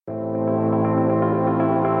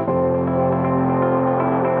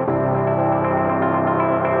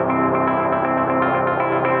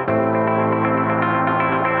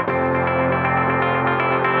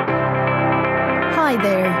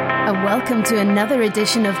welcome to another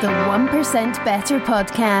edition of the 1% Better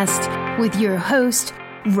podcast with your host,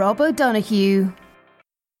 Rob O'Donoghue.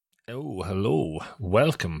 Oh, hello.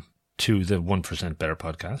 Welcome to the 1% Better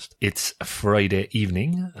podcast. It's Friday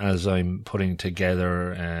evening as I'm putting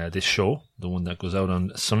together this show, the one that goes out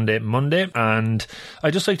on Sunday, Monday. And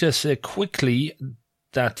I'd just like to say quickly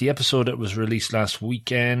that the episode that was released last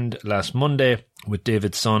Monday, with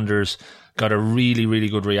David Saunders, got a really, really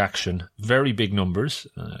good reaction. Very big numbers.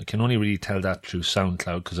 I can only really tell that through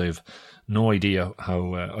SoundCloud because I have no idea how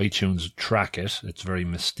iTunes track it. It's very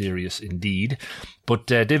mysterious indeed. But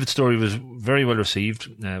David's story was very well received.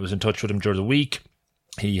 I was in touch with him during the week.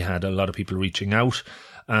 He had a lot of people reaching out,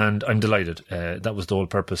 and I'm delighted. That was the whole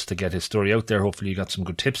purpose, to get his story out there. Hopefully you got some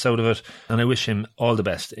good tips out of it, and I wish him all the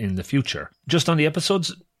best in the future. Just on the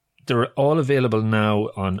episodes, they're all available now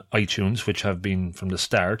on iTunes, which have been from the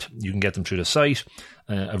start. You can get them through the site.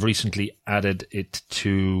 I've recently added it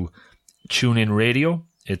to TuneIn Radio.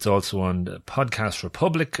 It's also on the Podcast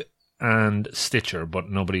Republic and Stitcher, but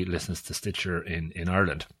nobody listens to Stitcher in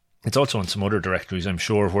Ireland. It's also on some other directories, I'm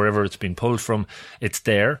sure. Wherever it's been pulled from, it's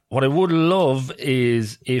there. What I would love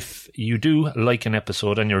is if you do like an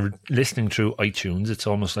episode and you're listening through iTunes, it's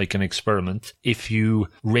almost like an experiment. If you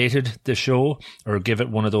rated the show or give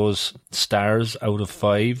it one of those stars out of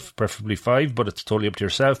 5, preferably 5, but it's totally up to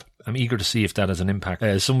yourself. I'm eager to see if that has an impact.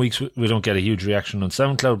 Some weeks we don't get a huge reaction on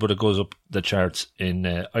SoundCloud, but it goes up the charts in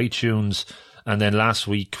iTunes. And then last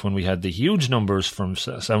week, when we had the huge numbers from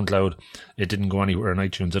SoundCloud, it didn't go anywhere on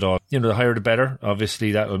iTunes at all. You know, the higher the better.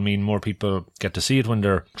 Obviously, that would mean more people get to see it when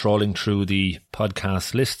they're trawling through the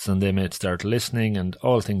podcast lists, and they may start listening, and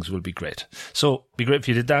all things will be great. So, it'd be great if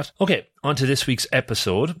you did that. Okay, on to this week's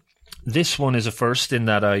episode. This one is a first in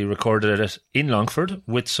that I recorded it in Longford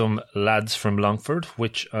with some lads from Longford,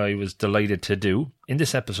 which I was delighted to do. In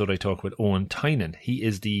this episode, I talk with Eoin Tynan. He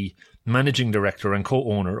is the managing director and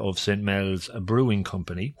co-owner of St.Mel's Brewing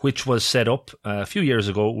company, which was set up a few years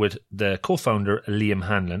ago with the co-founder Liam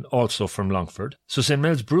Hanlon, also from Longford. So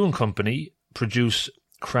St.Mel's Brewing company produce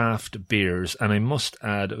craft beers, and I must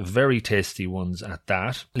add, very tasty ones at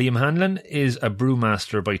that. Liam Hanlon is a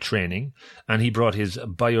brewmaster by training, and he brought his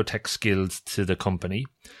biotech skills to the company.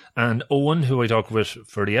 And Eoin, who I talked with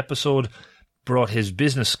for the episode, brought his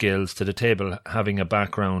business skills to the table, having a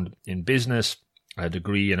background in business, a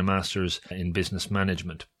degree and a master's in business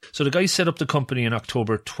management. So the guys set up the company in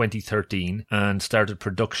October 2013 and started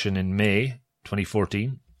production in May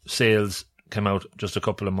 2014. Sales came out just a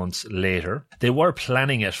couple of months later. They were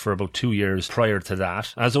planning it for about 2 years prior to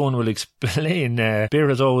that. As Eoin will explain, beer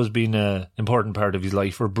has always been an important part of his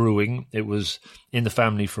life, or brewing. It was in the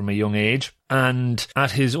family from a young age. And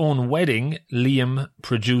at his own wedding, Liam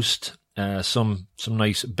produced some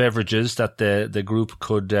nice beverages that the group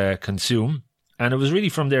could consume. And it was really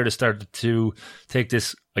from there they started to take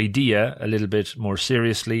this idea a little bit more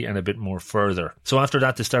seriously and a bit more further. So after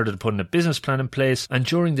that, they started putting a business plan in place. And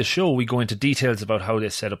during the show, we go into details about how they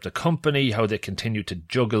set up the company, how they continue to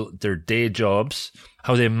juggle their day jobs,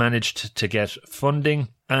 how they managed to get funding,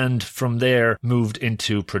 and from there moved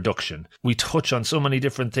into production. We touch on so many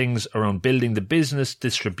different things around building the business,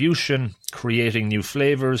 distribution, creating new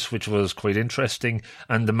flavours, which was quite interesting,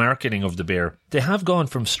 and the marketing of the beer. They have gone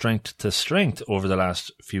from strength to strength over the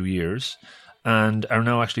last few years and are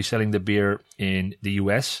now actually selling the beer in the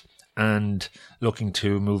US and looking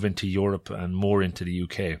to move into Europe and more into the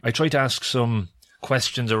UK. I try to ask some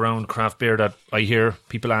questions around craft beer that I hear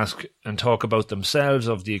people ask and talk about themselves,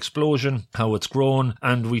 of the explosion, how it's grown,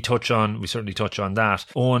 and we certainly touch on that.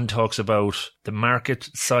 Eoin talks about the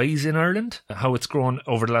market size in Ireland, how it's grown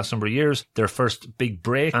over the last number of years, their first big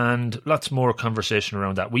break, and lots more conversation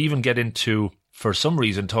around that. We even get into, for some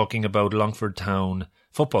reason, talking about Longford Town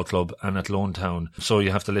Football Club and Athlone Town. So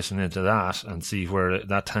you have to listen into that and see where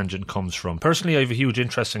that tangent comes from. Personally, I have a huge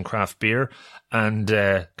interest in craft beer, and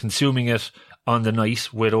consuming it on the night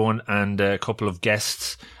with Eoin and a couple of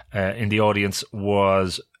guests in the audience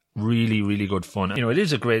was really, really good fun. You know, it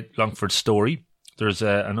is a great Longford story. There's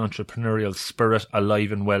an entrepreneurial spirit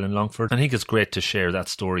alive and well in Longford. I think it's great to share that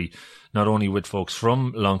story, not only with folks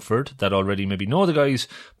from Longford that already maybe know the guys,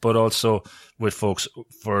 but also with folks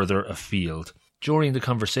further afield. During the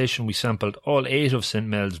conversation, we sampled all 8 of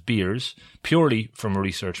St.Mel's beers, purely from a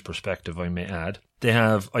research perspective, I may add. They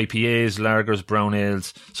have IPAs, lagers, brown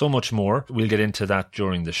ales, so much more. We'll get into that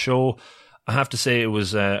during the show. I have to say it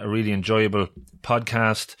was a really enjoyable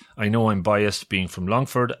podcast. I know I'm biased being from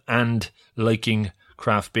Longford and liking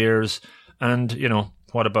craft beers. And, you know,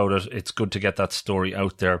 what about it? It's good to get that story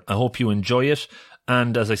out there. I hope you enjoy it.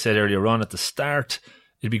 And as I said earlier on at the start,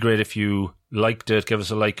 it'd be great if you liked it. Give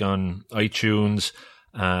us a like on iTunes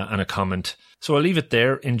and a comment. So I'll leave it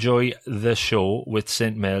there. Enjoy the show with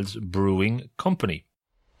St.Mel's Brewing Company.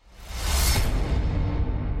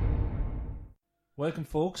 Welcome,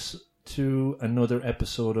 folks, to another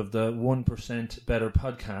episode of the 1% Better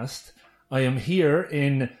podcast. I am here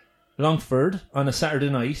in Longford on a Saturday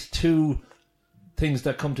night. Two things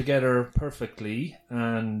that come together perfectly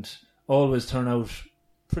and always turn out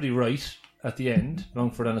pretty right at the end.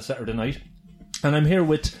 Longford on a Saturday night. And I'm here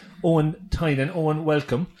with Eoin Tynan. Eoin,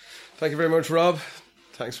 welcome. Thank you very much, Rob.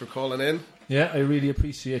 Thanks for calling in. Yeah, I really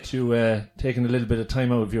appreciate you taking a little bit of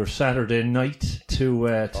time out of your Saturday night to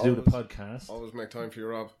do the podcast. Always make time for you,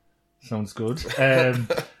 Rob. Sounds good.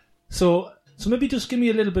 So maybe just give me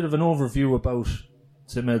a little bit of an overview about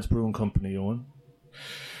St.Mel's Brewing Company, Eoin.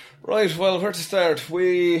 Right, well, where to start?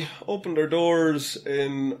 We opened our doors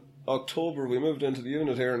in October. We moved into the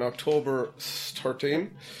unit here in October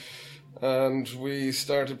 13. And we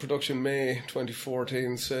started production May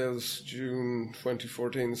 2014, sales June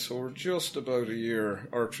 2014. So we're just about a year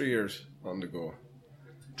or 3 years on the go.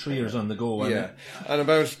 3 years on the go, yeah. And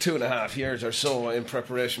about 2.5 years or so in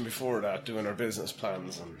preparation before that, doing our business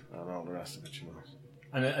plans and all the rest of it, you know.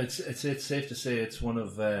 And it's safe to say it's one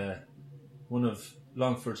of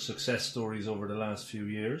Longford's success stories over the last few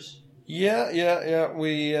years. Yeah.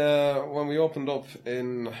 We when we opened up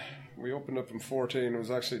in 14. It was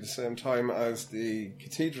actually the same time as the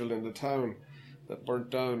cathedral in the town that burnt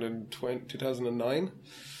down in 2009.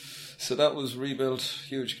 So that was rebuilt,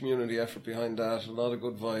 huge community effort behind that, a lot of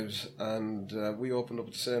good vibes, and we opened up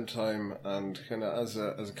at the same time, and kind of as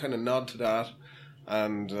a kind of nod to that,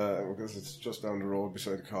 and because it's just down the road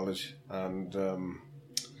beside the college, and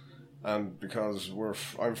because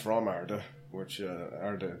I'm from Arda, which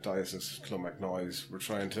Arda Diocese Clonmacnoise,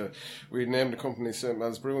 we named the company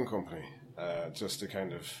St.Mel's Brewing Company, just to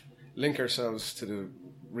kind of link ourselves to the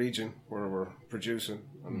region where we're producing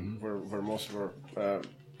and where most of our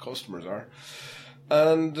customers are.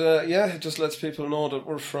 And it just lets people know that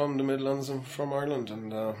we're from the Midlands and from Ireland,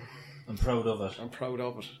 and I'm proud of it. I'm proud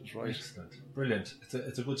of it, that's right. Excellent. Brilliant.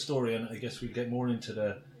 It's a good story, and I guess we'll get more into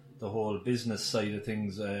the whole business side of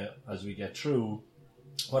things as we get through.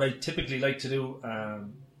 What I typically like to do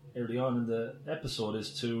early on in the episode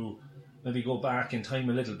is to maybe go back in time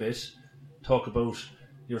a little bit, talk about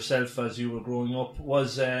yourself as you were growing up.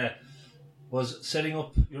 Was setting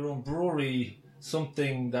up your own brewery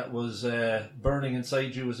something that was burning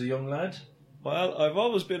inside you as a young lad? Well, I've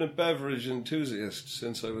always been a beverage enthusiast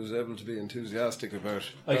since I was able to be enthusitic about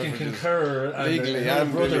I can concur, legally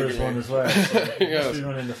and brother's one as well. So yes. Must be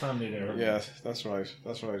running the family there. Yes, that's right.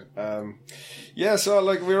 So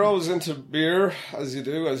like we were always into beer, as you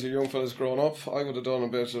do, as your young fellas growing up. I would have done a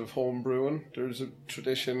bit of home brewing. There's a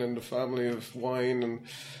tradition in the family of wine and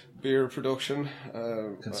beer production.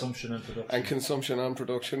 Consumption and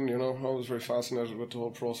production. You know, I was very fascinated with the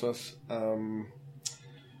whole process.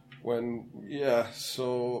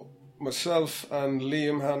 So myself and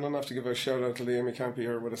Liam Hanlon, I have to give a shout out to Liam. He can't be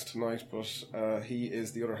here with us tonight, but he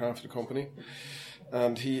is the other half of the company,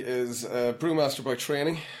 and he is a brewmaster by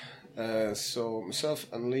training. So myself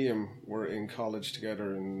and Liam were in college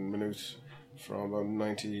together in Maynooth from about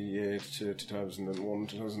 98 to 2001,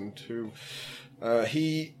 2002.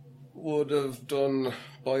 He would have done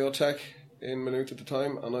biotech in Maynooth at the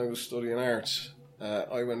time, and I was studying arts.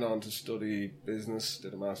 I went on to study business,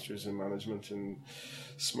 did a master's in management in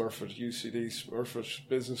UCD Smurfit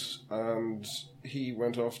Business, and he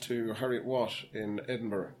went off to Heriot Watt in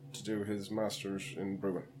Edinburgh to do his master's in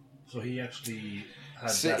brewing. So he actually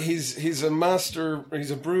had he's a master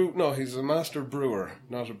brewer,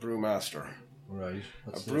 not a brewmaster. Right.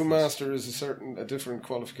 A brewmaster is a different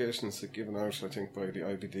qualifications that given out, I think, by the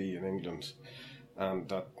IPD in England. And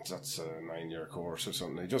that's a 9-year course or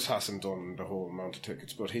something. He just hasn't done the whole amount of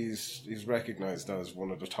tickets, but he's recognised as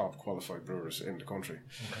one of the top qualified brewers in the country.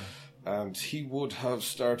 Okay. And he would have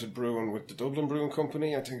started brewing with the Dublin Brewing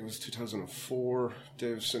Company. I think it was 2004.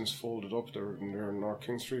 They've since folded up. They're near North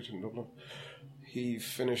King Street in Dublin. He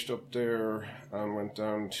finished up there and went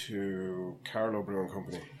down to Carlow Brewing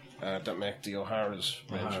Company that make the O'Hara's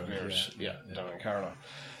range of beers. Yeah, down in Carlow.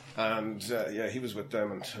 And he was with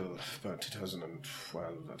them until about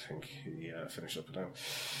 2012, I think. He finished up with them.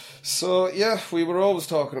 So we were always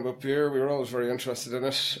talking about beer. We were always very interested in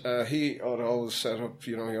it. He had always set up,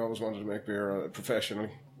 he always wanted to make beer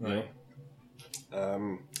professionally. Right.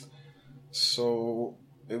 So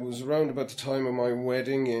it was around about the time of my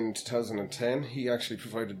wedding in 2010. He actually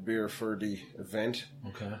provided beer for the event,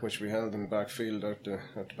 which we held in the backfield at the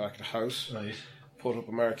back of the house. Right. Put up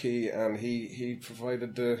a marquee, and he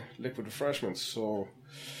provided the liquid refreshments. So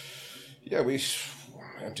we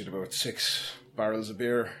emptied about 6 barrels of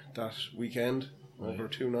beer that weekend over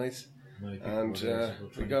 2 nights. And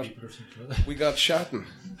we got chatting.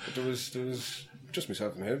 There was just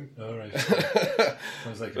myself and him. All right.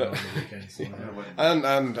 Sounds like a normal weekend. So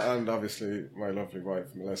and obviously my lovely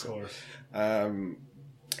wife Melissa. Of course.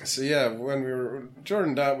 So yeah, when we were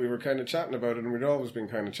during that, we were kind of chatting about it, and we'd always been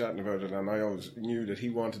kind of chatting about it, and I always knew that he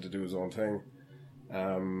wanted to do his own thing.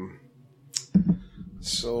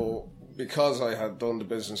 So because I had done the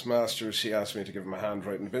business masters, he asked me to give him a hand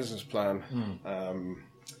writing the business plan.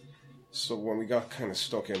 So when we got kind of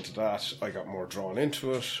stuck into that, I got more drawn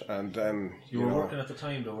into it, and then you were working at the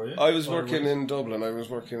time, though, were you? I was working in Dublin. I was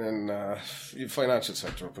working in financial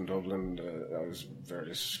sector up in Dublin. I was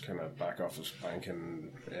various kind of back office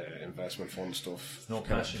banking, investment fund stuff. No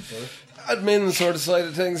passion for it. Admin sort of side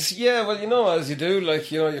of things. Yeah, well, as you do,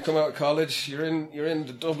 you come out of college, you're in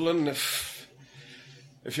the Dublin.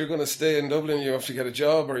 If you're going to stay in Dublin, you have to get a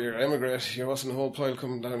job or you're emigrate. You wasn't a whole pile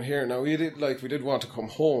coming down here. Now we did want to come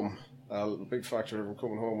home. A big factor of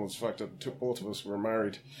coming home was the fact that both of us were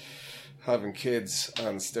married, having kids,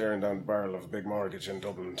 and staring down the barrel of a big mortgage in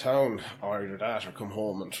Dublin town. Either that or come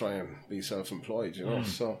home and try and be self-employed,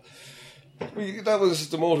 So that was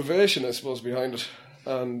the motivation, I suppose, behind it.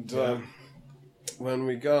 And when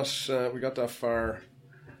we got that far,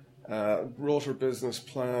 wrote our business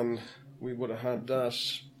plan. We would have had that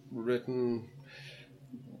written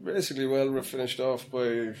basically we're finished off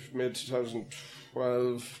by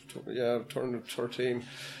mid-2012, turned 13,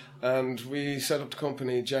 and we set up the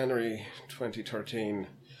company January 2013.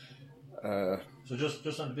 So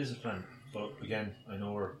just on the business plan, but again, I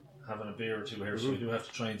know we're having a beer or two here, so we do have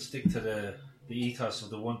to try and stick to the ethos of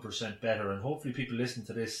the 1% better, and hopefully people listening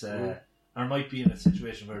to this or might be in a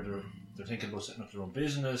situation where they're thinking about setting up their own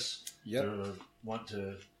business, they want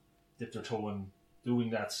to dip their toe in doing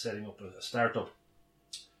that, setting up a startup.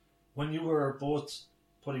 When you were both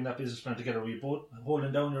putting that business plan together, were you both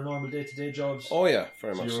holding down your normal day-to-day jobs? Oh yeah,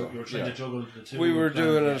 very much so. You were trying to juggle the two. We were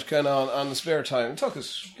doing it kind of on the spare time. It took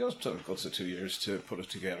us guts of 2 years to put it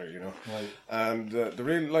together, Right. And the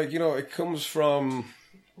real, it comes from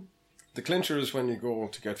the clincher is when you go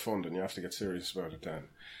to get funding. You have to get serious about it then.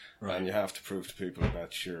 Right. And you have to prove to people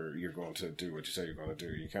that you're going to do what you say you're going to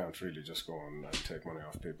do. You can't really just go and take money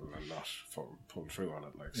off people and not pull through on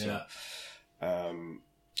it.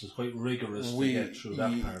 It was quite rigorous to get through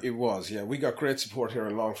that part. It was, yeah. We got great support here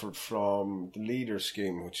in Longford from the LEADER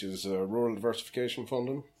scheme, which is rural diversification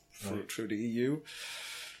funding through the EU.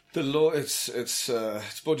 It's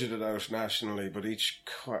budgeted out nationally, but each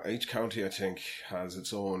county, I think, has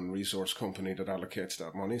its own resource company that allocates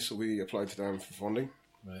that money. So we applied to them for funding.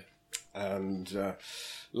 Right. And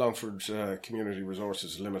Longford Community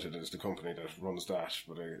Resources Limited is the company that runs that,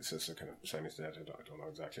 but it's a kind of semi-state. I don't know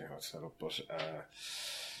exactly how it's set up, but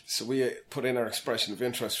so we put in our expression of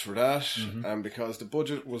interest for that, and because the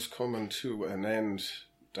budget was coming to an end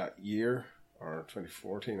that year, or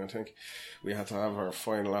 2014, I think, we had to have our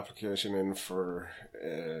final application in for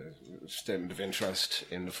statement of interest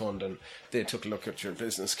in the fund, and they took a look at your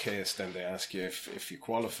business case. Then they ask you if you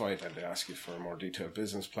qualified, and they ask you for a more detailed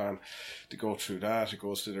business plan. To go through that, it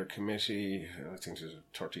goes to their committee. I think there's a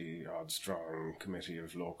 30-odd strong committee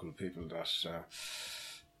of local people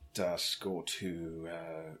that go to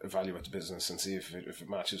evaluate the business and see if it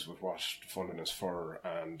matches with what the funding is for.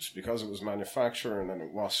 And because it was manufacturing and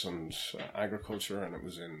it wasn't agriculture and it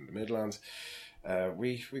was in the Midlands,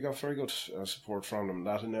 we got very good support from them.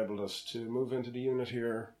 That enabled us to move into the unit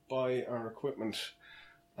here, buy our equipment,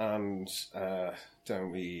 and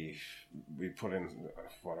then we put in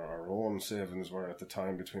what our own savings were at the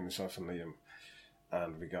time between myself and Liam.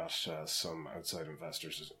 And we got some outside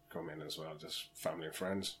investors to come in as well, just family and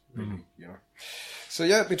friends, really, So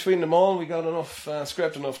yeah, between them all, we got enough,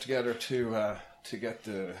 scraped enough together to get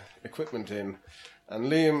the equipment in. And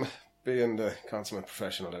Liam, being the consummate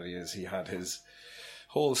professional that he is, he had his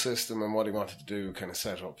whole system and what he wanted to do kind of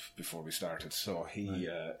set up before we started. So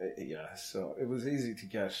so it was easy to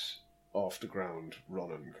get off the ground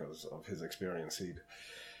running because of his experience.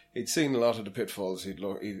 He'd seen a lot of the pitfalls.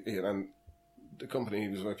 And the company he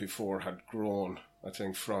was with before had grown, I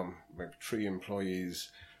think, from maybe 3 employees,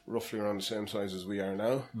 roughly around the same size as we are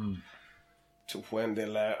now, to when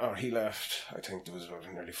he left. I think there was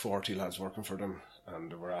nearly 40 lads working for them, and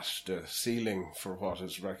they were at the ceiling for what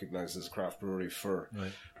is recognised as a craft brewery for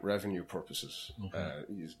revenue purposes. Okay.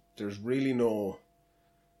 There's really no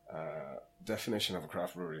definition of a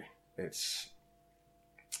craft brewery. It's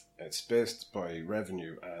based by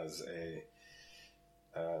revenue as a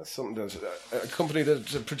something that a company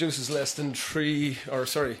that produces less than 3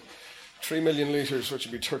 million litres, which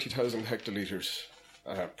would be 30,000 hectolitres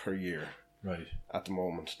per year. Right. At the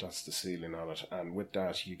moment, that's the ceiling on it. And with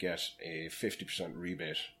that, you get a 50%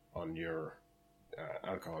 rebate on your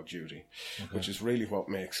alcohol duty, which is really what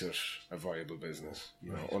makes it a viable business.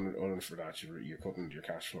 You know, only for that, you couldn't, your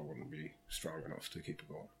cash flow wouldn't be strong enough to keep it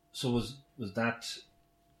going. So was that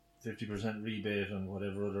 50% rebate and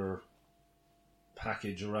whatever other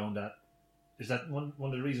package around that? Is that one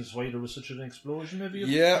of the reasons why there was such an explosion? Maybe.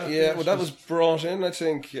 Yeah. Well, that was brought in. I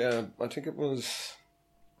think it was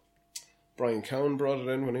Brian Cowan brought it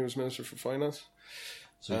in when he was Minister for Finance.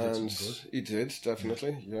 So he did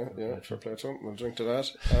definitely. Yeah. Fair play to him. We'll drink to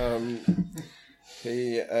that.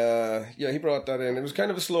 He brought that in. It was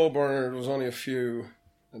kind of a slow burner. There was only a few,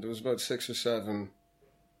 and there was about 6 or 7.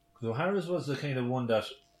 So Harris was the kind of one that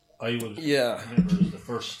I would remember as the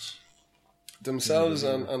first. Themselves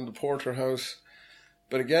and the Porterhouse.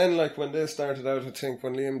 But again, like when they started out, I think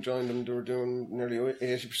when Liam joined them, they were doing nearly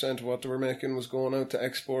 80% of what they were making was going out to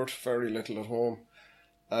export, very little at home.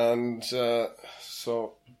 And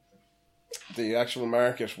so the actual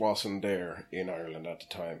market wasn't there in Ireland at the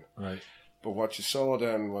time. Right. But what you saw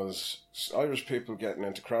then was Irish people getting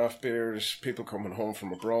into craft beers, people coming home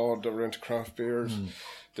from abroad that were into craft beers.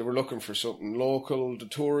 They were looking for something local, the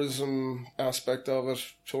tourism aspect of it.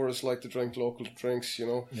 Tourists like to drink local drinks, you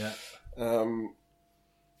know. Yeah.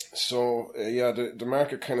 The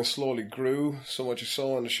market kind of slowly grew. So what you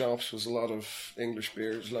saw in the shops was a lot of English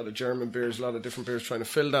beers, a lot of German beers, a lot of different beers trying to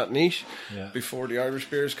fill that niche before the Irish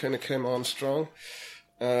beers kind of came on strong.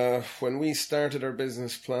 When we started our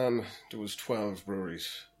business plan, there was 12 breweries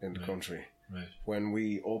in the country. Right. When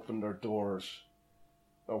we opened our doors,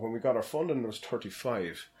 when we got our funding, there was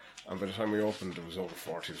 35. And by the time we opened, there was over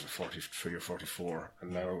 40, it was 43 or 44.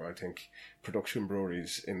 And now I think production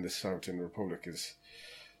breweries in the south in the Republic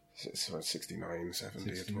it's about 69,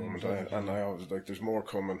 70 at the moment. And I always there's more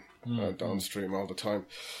coming downstream all the time.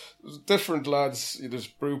 There's different lads, there's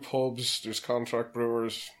brew pubs, there's contract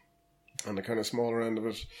brewers, and the kind of smaller end of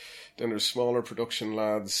it. Then there's smaller production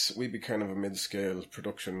lads. We'd be kind of a mid-scale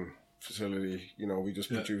production facility, you know, we just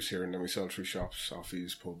produce here and then we sell through shops,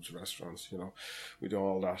 offices, pubs, restaurants, you know. We do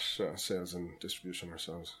all that sales and distribution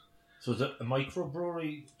ourselves. So the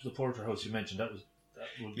microbrewery, the Porterhouse you mentioned, that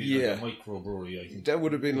would be like a microbrewery, I think. That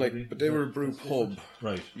would have been but they were a brew pub.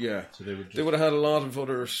 Right. Yeah. So they would have had a lot of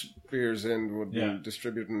other beers in, would be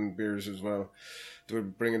distributing beers as well. They were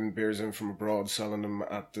bringing beers in from abroad, selling them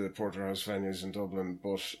at the Porterhouse venues in Dublin,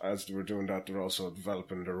 but as they were doing that, they were also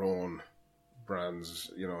developing their own brands,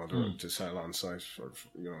 you know, to sell on site or,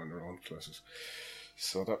 you know, in their own places.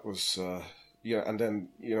 So that was, and then,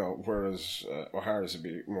 you know, whereas O'Hara's would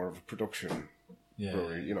be more of a production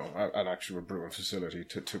brewery, you know, an actual brewing facility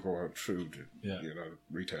to go out through the, you know,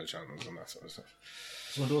 retail channels and that sort of stuff.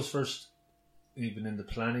 So when those first, even in the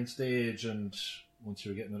planning stage and once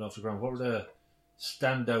you were getting it off the ground, what were the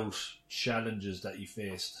standout challenges that you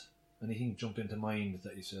faced? Anything jump into mind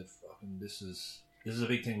that you said, fucking, this is a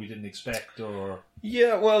big thing we didn't expect, or...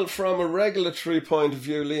 Yeah, well, from a regulatory point of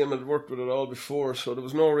view, Liam had worked with it all before, so there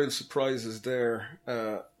was no real surprises there.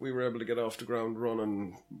 We were able to get off the ground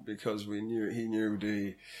running because he knew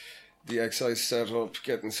the excise setup,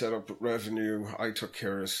 getting set up with revenue. I took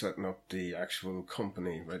care of setting up the actual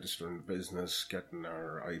company, registering the business, getting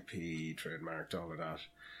our IP trademarked, all of that.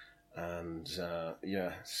 And,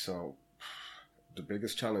 so... The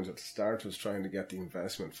biggest challenge at the start was trying to get the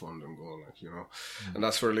investment funding going, you know. And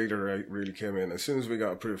that's where Leader really came in. As soon as we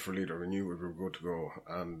got approved for Leader, we knew we were good to go.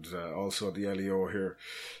 And also the LEO here,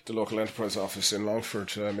 the local enterprise office in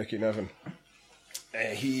Longford, Mickey Nevin,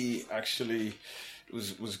 he actually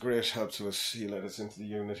was great help to us. He let us into the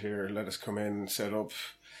unit here, let us come in, set up,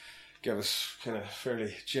 gave us kind of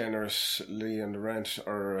fairly generously in the rent,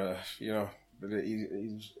 or, you know,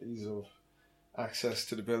 ease of access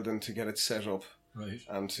to the building to get it set up. Right.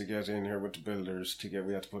 And to get in here with the builders,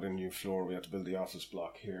 we had to put in a new floor, we had to build the office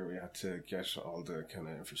block here, we had to get all the kind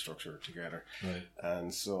of infrastructure together. Right.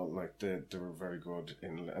 And so, like, they were very good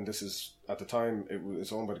in, and this is, at the time,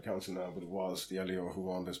 it's owned by the council now, but it was the LEO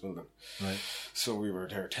who owned this building. Right. So we were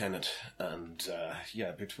their tenant, and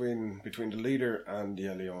between the Leader and the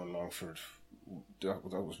LEO in Longford, that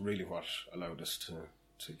was really what allowed us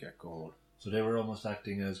to get going. So they were almost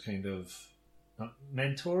acting as kind of...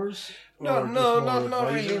 mentors? No,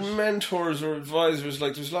 not really mentors or advisors.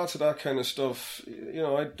 Like, there's lots of that kind of stuff. You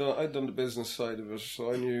know, I'd done the business side of it,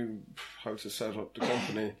 so I knew how to set up the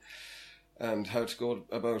company and how to go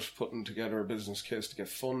about putting together a business case to get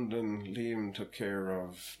funding. Liam took care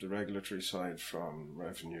of the regulatory side from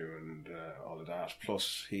revenue and all of that.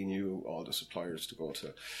 Plus, he knew all the suppliers to go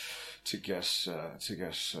to get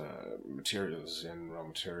materials in, raw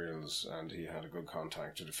materials, and he had a good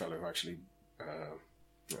contact with the fellow who actually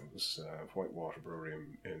It was Whitewater Brewery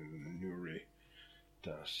in Newry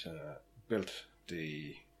that built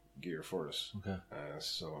the gear for us. Okay.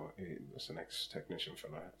 So he was an ex-technician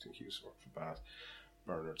fella. I think he used to work for Bath.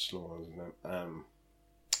 Bernard Sloan, isn't it?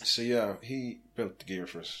 So yeah, he built the gear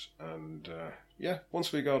for us, and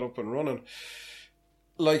once we got up and running,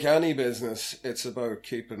 like any business, it's about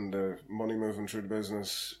keeping the money moving through the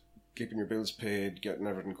business, keeping your bills paid, getting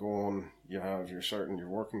everything going. You have your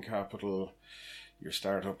working capital, your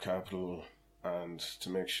startup capital, and to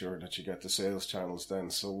make sure that you get the sales channels then.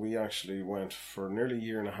 So we actually went for nearly a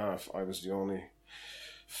year and a half. I was the only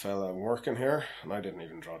fella working here, and I didn't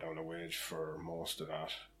even draw down a wage for most of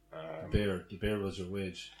that. The beer was your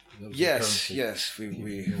wage. Was yes,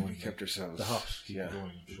 we kept ourselves. The hops keep going,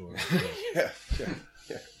 I'm sure.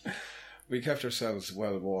 yeah. We kept ourselves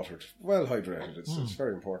well watered, well hydrated. It's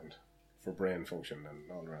very important for brain function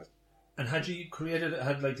and all the rest. And had Liam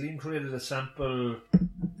created a sample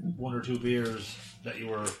 1 or 2 beers that you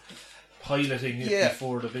were piloting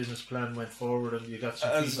before the business plan went forward, and you got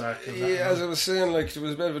some feedback? As I was saying, like, there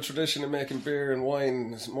was a bit of a tradition of making beer and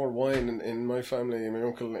wine. There's more wine in my family. My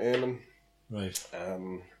uncle Eoin, right?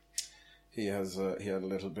 He had a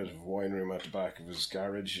little bit of a wine room at the back of his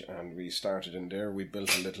garage, and we started in there. We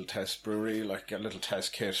built a little test brewery, like a little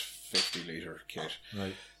test kit, 50-litre kit.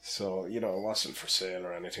 Right. So, it wasn't for sale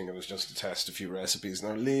or anything. It was just to test a few recipes.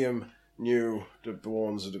 Now, Liam knew the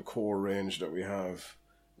ones of the core range that we have,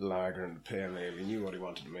 the lager and the pale ale. He knew what he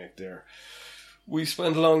wanted to make there. We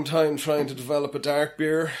spent a long time trying to develop a dark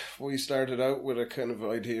beer. We started out with a kind of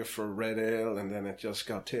idea for red ale, and then it just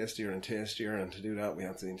got tastier and tastier, and to do that we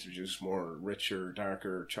had to introduce more richer,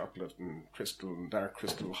 darker chocolate and dark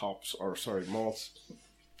crystal malts.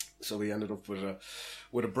 So we ended up with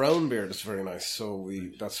a brown beer that's very nice. So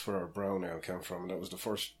that's where our brown ale came from. That was the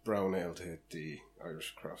first brown ale to hit the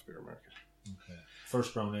Irish craft beer market. Okay.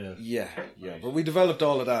 First brown ale. Yeah. But we developed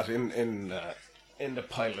all of that in the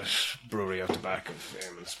pilot brewery out the back of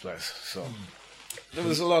Eamon's place. So there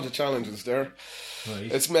was a lot of challenges there.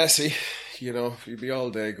 Right. It's messy, you'd be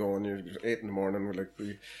all day going. You're 8 in the morning.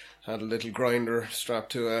 We had a little grinder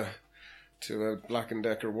strapped to a Black &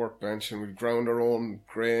 Decker workbench, and we ground our own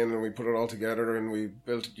grain, and we put it all together, and we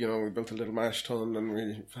built a little mash tun, and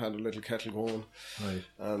we had a little kettle going. Right.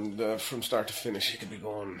 And from start to finish, you could be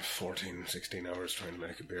going 14, 16 hours trying to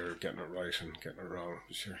make a beer, getting it right and getting it wrong.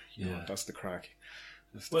 But sure, that's the crack.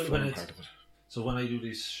 That's the fun part of it. So when I do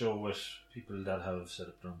this show with people that have set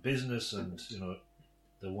up their own business, and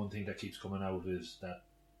the one thing that keeps coming out is that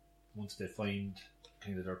once they find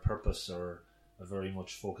kind of their purpose or a very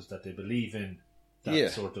much focus that they believe in,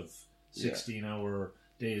 that sort of 16-hour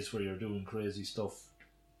days where you're doing crazy stuff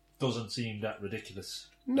doesn't seem that ridiculous.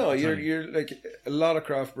 No, you're like a lot of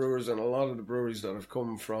craft brewers, and a lot of the breweries that have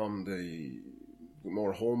come from the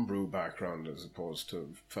more homebrew background as opposed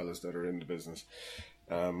to fellas that are in the business.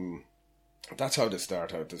 That's how they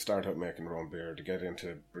start out. They start out making their own beer. To get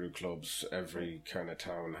into brew clubs, every kind of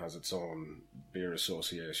town has its own beer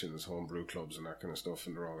associations, home brew clubs and that kind of stuff,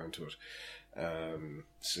 and they're all into it.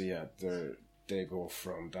 They go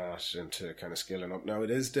from that into kind of scaling up. Now, it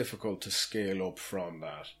is difficult to scale up from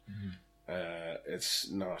that. Mm-hmm. It's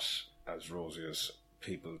not as rosy as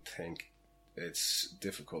people think. It's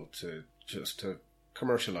difficult to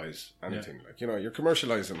commercialize anything. You're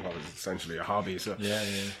commercializing what is essentially a hobby. So,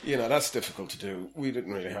 that's difficult to do. We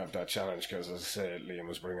didn't really have that challenge because, as I say, Liam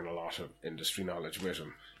was bringing a lot of industry knowledge with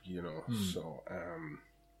him, So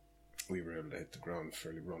we were able to hit the ground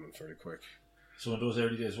running fairly quick. So in those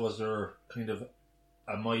early days, was there kind of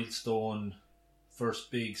a milestone, first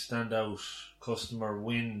big standout customer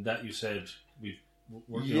win that you said we're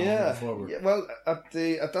moving forward? Yeah, well, at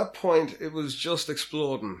that point, it was just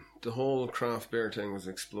exploding. The whole craft beer thing was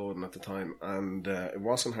exploding at the time, and it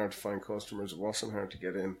wasn't hard to find customers. It wasn't hard to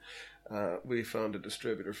get in. We found a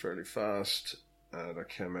distributor fairly fast that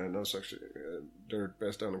came in. That was actually they're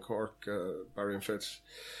based down in Cork, Barry and Fitz.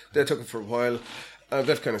 They took it for a while.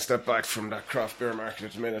 They've kind of stepped back from that craft beer market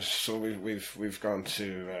at the minute, so we've gone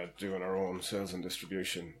to doing our own sales and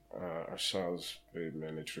distribution ourselves,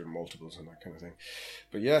 mainly through multiples and that kind of thing.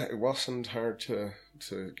 But yeah, it wasn't hard to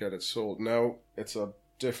get it sold. Now it's a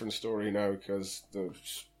different story now because the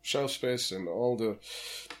shelf space and all the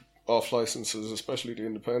off licenses, especially the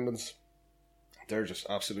independents, they're just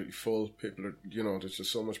absolutely full. People are, there's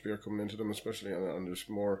just so much beer coming into them, especially, and there's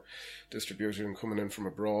more distribution coming in from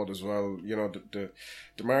abroad as well. The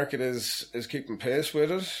market is keeping pace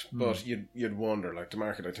with it, but you'd wonder, like the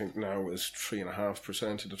market I think now is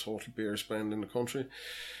 3.5% of the total beer spend in the country.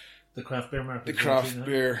 The craft beer market? The craft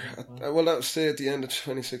beer. Well, that was say at the end of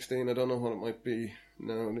 2016. I don't know what it might be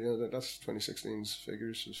No, yeah, that's 2016's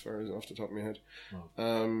figures as far as off the top of my head.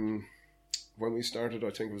 Oh. When we started, I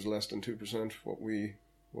think it was less than 2%.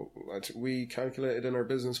 We calculated in our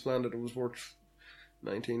business plan that it was worth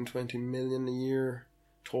 19-20 million a year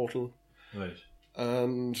total. Right.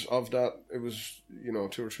 And of that, it was, 2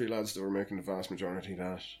 or 3 lads that were making the vast majority of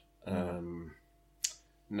that.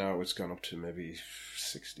 Now it's gone up to maybe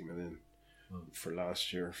 60 million for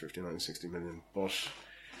last year, 59, 60 million. But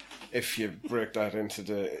if you break that into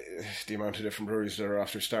the amount of different breweries that are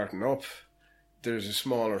after starting up, there's a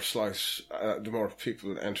smaller slice. The more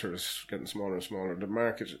people enter, it's getting smaller and smaller. The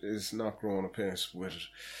market is not growing apace with it.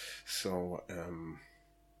 So,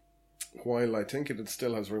 while I think it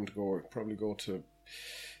still has room to go, it'll probably go to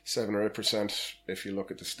 7 or 8% if you look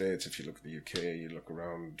at the States. If you look at the UK, you look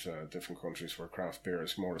around different countries where craft beer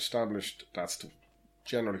is more established, that's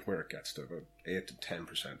generally where it gets to, about 8 to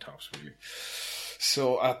 10% tops, really.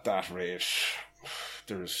 So at that rate,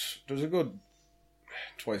 there's a good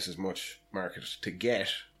twice as much market to get,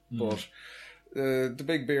 but the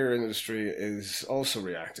big beer industry is also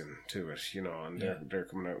reacting to it, and they're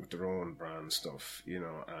coming out with their own brand stuff,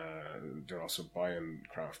 they're also buying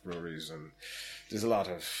craft breweries, and there's a lot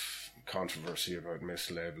of controversy about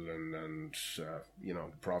mislabeling and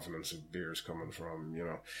the provenance of beers coming from,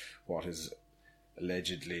 what is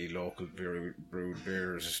allegedly local brewed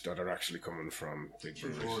beers that are actually coming from big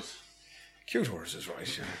breweries. Q-Tours is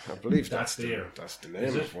right, yeah. I believe that's the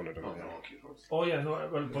name of one of them. Oh yeah, no,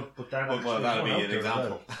 well, but that'll be an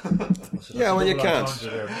example. Yeah, well, you can't.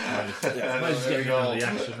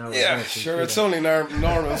 Yeah, sure. It's only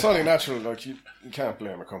normal. It's only natural. Like you can't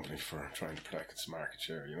blame a company for trying to protect its market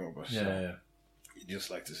share, But you just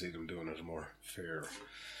like to see them doing it a more fair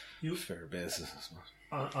basis.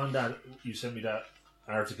 On that, you sent me that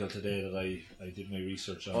article today that I did my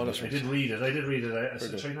research on. I did read it.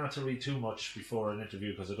 I try not to read too much before an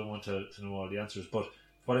interview because I don't want to know all the answers. But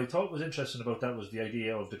what I thought was interesting about that was the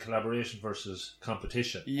idea of the collaboration versus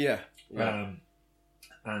competition. Yeah.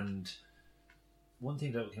 And one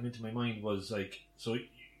thing that came into my mind was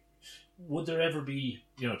would there ever be,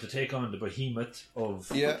 to take on the behemoth of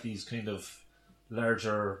these kind of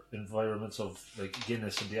larger environments of like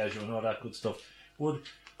Guinness and Diageo and all that good stuff?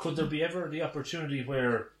 Could there be ever the opportunity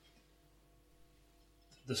where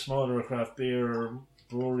the smaller craft beer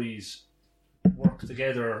breweries work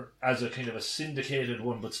together as a kind of a syndicated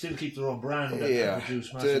one, but still keep their own brand and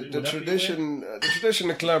produce massive? The tradition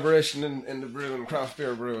of collaboration in the brewing, craft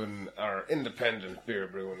beer brewing, or independent beer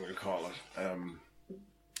brewing, we'll call it.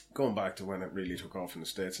 Going back to when it really took off in the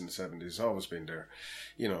States in the 70s, it's always been there.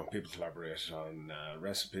 People collaborate on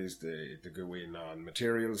recipes, they go in on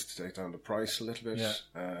materials to take down the price a little bit.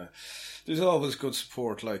 Yeah. There's always good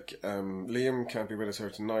support. Like Liam can't be with us here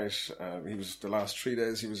tonight. He was the last 3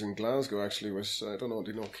 days he was in Glasgow actually with, I don't know,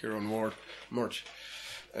 do you know Kieran Ward Murch?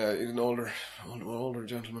 He's an older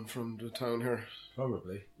gentleman from the town here.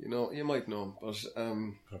 Probably. You might know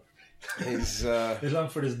him, but his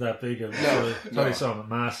Longford isn't that big. I saw him at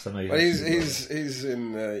Mass tonight. Well, he's a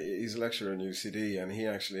lecturer in UCD, and he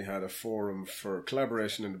actually had a forum for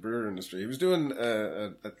collaboration in the brewer industry. He was doing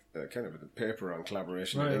a kind of a paper on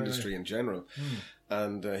collaboration in industry in general,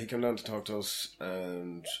 and he came down to talk to us,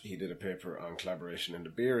 and he did a paper on collaboration in the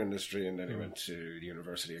beer industry, and then he went to the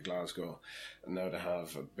University of Glasgow, and now they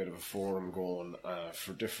have a bit of a forum going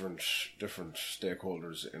for different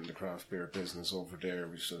stakeholders in the craft beer business over there.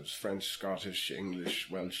 We have French, Scottish, English,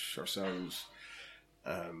 Welsh, ourselves.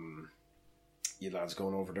 You lads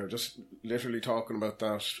going over there, just literally talking about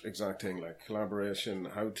that exact thing, like collaboration,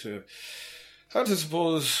 how to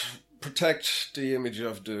suppose protect the image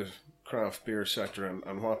of the craft beer sector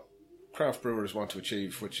and what craft brewers want to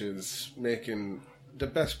achieve, which is making the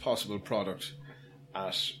best possible product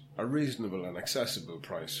at a reasonable and accessible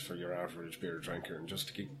price for your average beer drinker, and just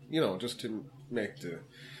to keep, just to make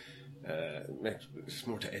it's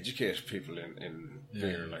more to educate people in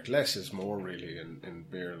beer. Like less is more really in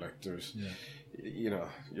beer. Like there's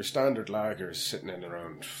your standard lager is sitting in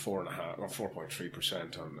around 4.5 or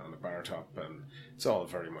 4.3% on the bar top, and it's all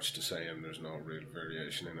very much the same. There's no real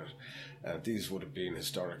variation in it. These would have been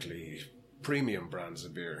historically premium brands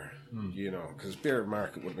of beer, because beer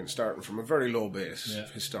market would have been starting from a very low base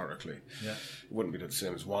historically. Yeah, it wouldn't be the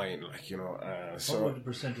same as wine, what would the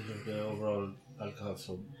percentage of the overall alcohol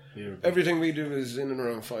from beer? Everything we do is in and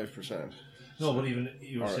around 5%. No, but even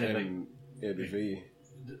you were saying ABV.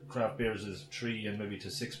 Craft beers is 3 and maybe to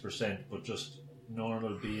 6%, but just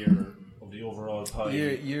normal beer of the overall pie.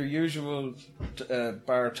 Your usual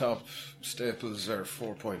bar top staples are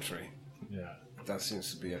 4.3. Yeah. That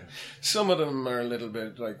seems to be it. Some of them are a little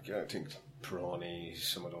bit, like, I think Peroni,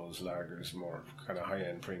 some of those lagers, more kind of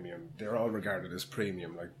high-end premium. They're all regarded as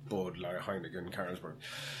premium, like Bud, like Heineken, Carlsberg.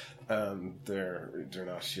 They're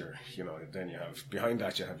not your, then you have, behind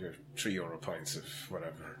that you have your €3 pints of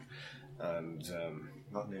whatever. And,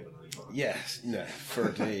 not naming any products. yes, no, for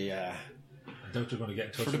the, I doubt they're going to get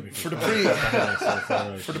in touch with me.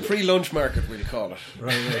 For the pre-lunch market, we'll call it.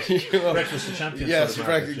 Right. Breakfast of champions. Yes,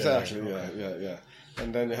 market, exactly, yeah.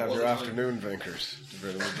 And then you have your afternoon drinkers,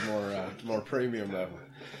 the more premium level.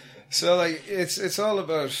 So, like, it's all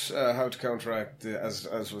about how to counteract, as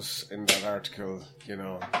was in that article,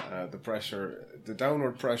 the pressure, the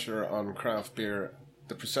downward pressure on craft beer,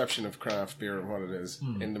 the perception of craft beer and what it is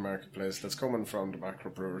in the marketplace that's coming from the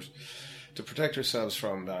macro brewers, to protect yourselves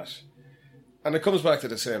from that. And it comes back to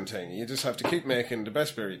the same thing. You just have to keep making the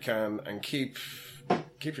best beer you can and keep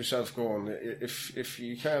yourself going. If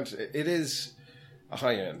you can't, it is a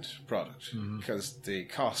high-end product because the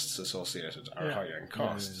costs associated are high-end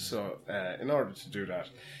costs. Yeah. So in order to do that,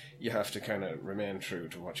 you have to kind of remain true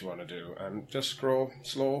to what you want to do and just grow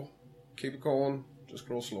slow, keep it going, just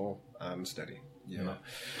grow slow and steady, you know,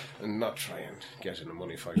 and not try and get in a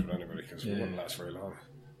money fight with anybody because it wouldn't last very long.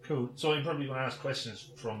 Cool. So I'm probably going to ask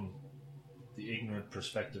questions from the ignorant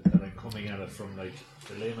perspective that I'm coming at it from, like,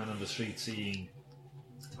 the layman on the street seeing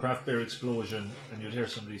the craft beer explosion, and you'd hear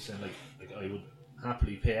somebody saying like I would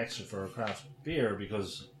happily pay extra for a craft beer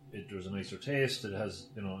because there's a nicer taste. It has,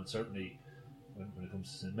 and certainly when it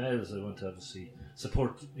comes to St.Mel's, I want to obviously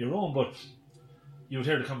support your own, but you would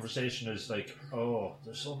hear the conversation is like, oh,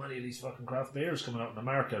 there's so many of these fucking craft beers coming out in the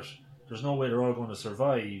market. There's no way they're all going to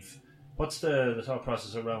survive. What's the thought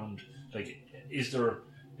process around, like, is there,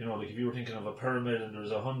 like if you were thinking of a pyramid and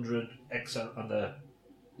there's 100 X on the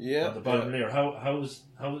bottom layer,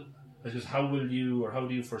 how will you, or how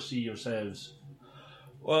do you foresee yourselves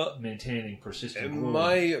maintaining persistent growth? In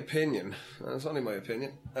my opinion, and it's only my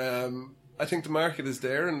opinion, I think the market is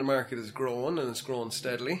there and the market is growing and it's growing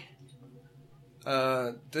steadily.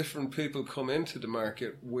 Different people come into the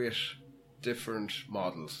market with different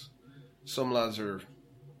models. Some lads are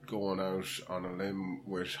going out on a limb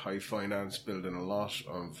with high finance, building a lot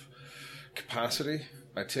of capacity.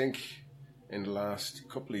 I think in the last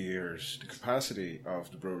couple of years, the capacity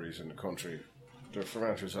of the breweries in the country, the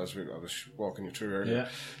fermenters, as I was walking you through earlier,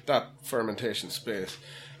 that fermentation space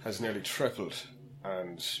has nearly tripled,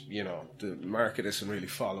 and the market isn't really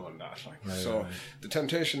following that. The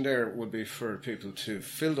temptation there would be for people to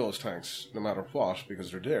fill those tanks no matter what,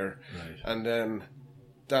 because they're there, and then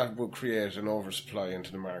that will create an oversupply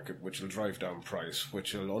into the market, which will drive down price,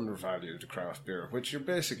 which will undervalue the craft beer, which you're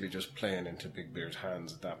basically just playing into big beer's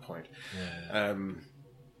hands at that point.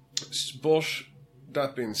 But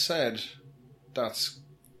that being said, that's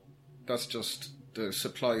just the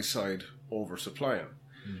supply side oversupplying.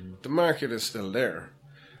 The market is still there,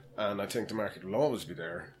 and I think the market will always be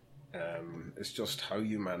there. It's just how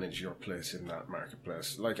you manage your place in that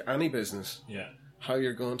marketplace. Like any business, how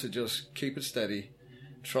you're going to just keep it steady,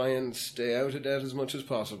 try and stay out of debt as much as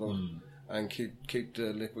possible, and keep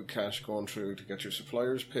the liquid cash going through to get your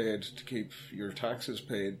suppliers paid, to keep your taxes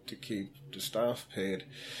paid, to keep the staff paid,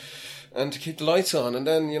 and to keep the lights on. And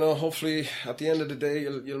then, hopefully at the end of the day,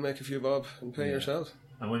 you'll make a few bob and pay yourself.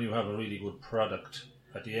 And when you have a really good product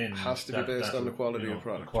at the end, it has to be based on the quality of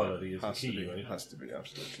product. The quality is the key, right? It has to be,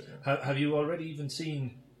 absolutely. Yeah. Have you already even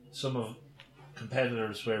seen some of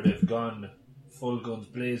competitors where they've gone full guns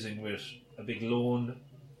blazing with a big loan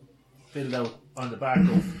filled out on the back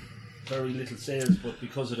of very little sales, but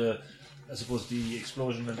because of the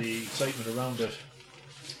explosion and the excitement around it,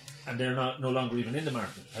 and they're no longer even in the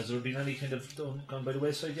market? Has there been any kind of gone by the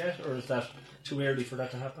wayside yet, or is that too early for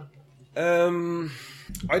that to happen?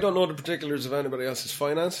 I don't know the particulars of anybody else's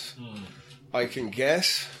finance. I can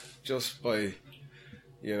guess just by,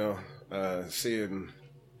 seeing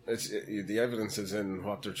the evidence is in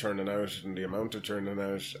what they're churning out and the amount they're churning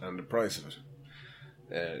out and the price of it.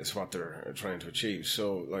 Is what they're trying to achieve.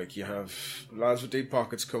 So, like, you have lads with deep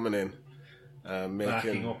pockets coming in,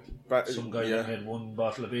 backing up. Some guy that had one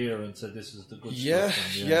bottle of beer and said this is the good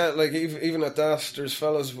stuff. And, like even at that, there's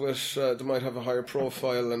fellas with they might have a higher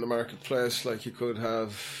profile in the marketplace. Like you could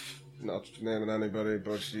have, not naming anybody,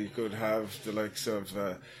 but you could have the likes of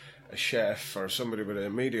a chef or somebody with a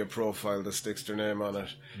media profile that sticks their name on it,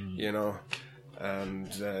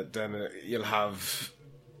 and then you'll have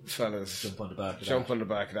fellas jump on the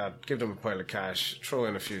back of that, give them a pile of cash, throw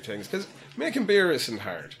in a few things, because making beer isn't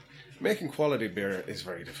hard. Making quality beer is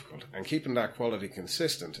very difficult, and keeping that quality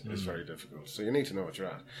consistent is very difficult. So you need to know what you're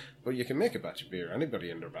at. But you can make a batch of beer. Anybody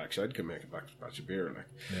in their backside can make a batch of beer.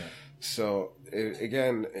 So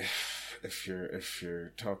again, if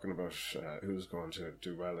you're talking about who's going to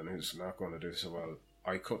do well and who's not going to do so well,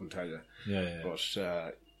 I couldn't tell you.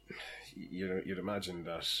 But you'd imagine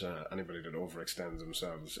that anybody that overextends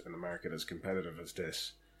themselves in a market as competitive as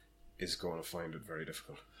this is going to find it very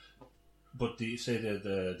difficult. But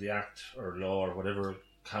the act or law or whatever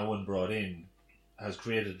Cowan brought in has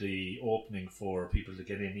created the opening for people to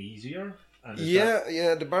get in easier. And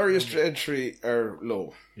the barriers to entry are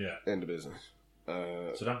low. In the business.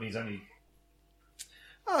 So that means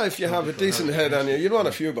if you have a decent head on you, you'd want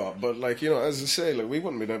a few bob. But as I say, we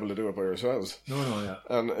wouldn't be able to do it by ourselves.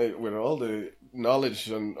 And with all the knowledge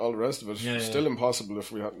and all the rest of it, it's still impossible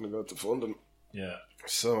if we hadn't got the funding.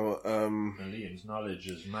 So and Liam's knowledge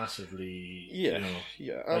is massively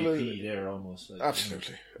IP there almost.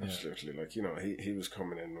 Absolutely. He was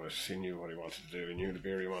coming in with, he knew what he wanted to do, he knew the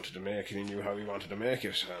beer he wanted to make, and he knew how he wanted to make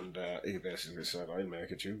it, and he basically said, "I'll make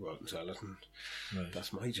it, you go out and sell it, and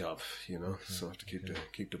that's my job." So I have to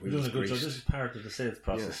keep the wheels greased. So this is part of the sales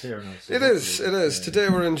process here now. So it is. Today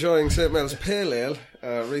we're enjoying St.Mel's Pale Ale,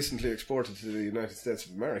 recently exported to the United States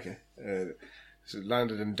of America. So it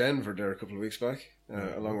landed in Denver there a couple of weeks back,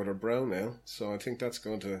 along with our brown ale. So I think that's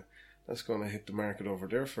going to hit the market over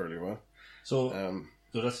there fairly well. So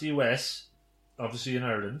that's the US, obviously in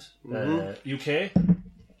Ireland, UK.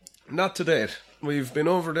 Not to date. We've been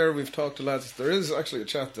over there. We've talked to lads. There is actually a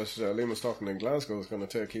chap that Liam was talking in Glasgow is going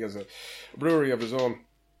to take. He has a brewery of his own.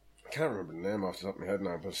 I can't remember the name off the top of my head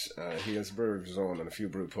now, but he has a brewery of his own and a few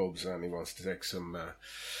brew pubs, and he wants to take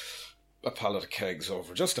a pallet of kegs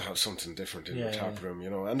over just to have something different in the tap room,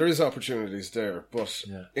 and there is opportunities there, but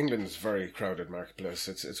England is a very crowded marketplace.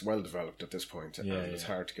 It's well developed at this point, and it's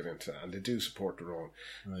hard to get into, and they do support their own.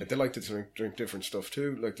 They like to drink different stuff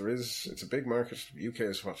too. It's a big market. UK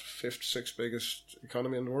is fifth, sixth biggest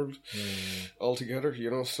economy in the world altogether,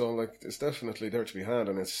 so it's definitely there to be had,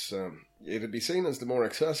 and it's it'd be seen as the more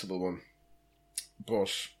accessible one,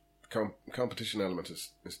 but competition element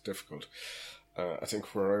is difficult. I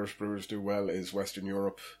think where Irish brewers do well is Western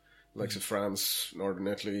Europe, likes of France, Northern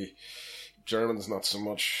Italy. Germans not so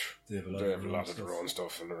much. They have a lot of their own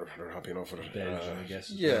stuff, and they're happy enough with it. Belgium, I guess.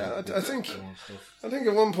 I think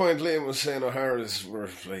at one point Liam was saying O'Hara's were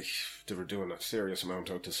they were doing a serious amount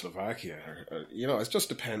out to Slovakia. It just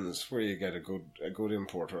depends where you get a good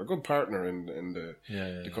importer, a good partner in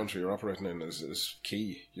the country you're operating in is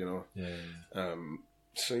key.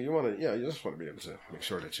 So you just want to be able to make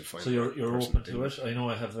sure that you find. So you're open to it. I know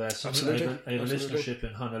I have I have a listenership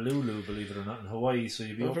in Honolulu, believe it or not, in Hawaii. So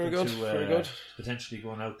you'd be open to potentially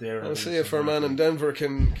going out there. I'll see if our man in Denver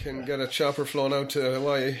can get a chopper flown out to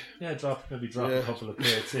Hawaii. Yeah, drop a couple of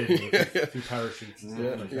plates in, a few parachutes. And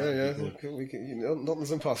stuff like that. We can,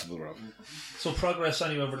 nothing's impossible, Rob. So progress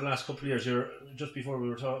anyway over the last couple of years. Just before we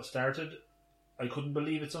were started, I couldn't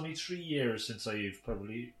believe it's only 3 years since I've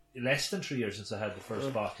probably. Less than 3 years since I had the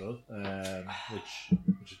first bottle, which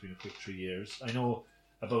has been a quick 3 years. I know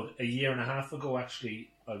about a year and a half ago, actually,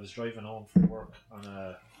 I was driving home from work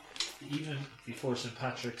on even before St.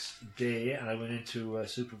 Patrick's Day, and I went into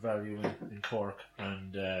Super Value in Cork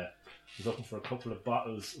and was looking for a couple of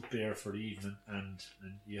bottles of beer for the evening, and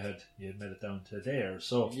you had made it down to there.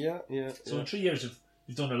 So So in 3 years,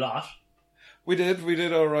 you've done a lot. We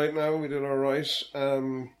did all right. Now we did all right.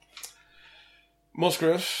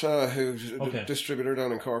 Musgrave, who's a distributor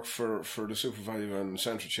down in Cork for the Super Value and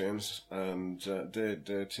Centra chains, and they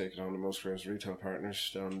take it on the Musgrave's retail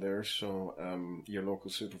partners down there. So your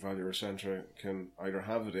local Super Value or Centra can either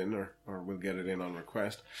have it in or will get it in on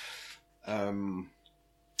request.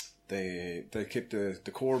 They keep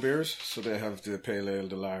the core beers, so they have the pale ale,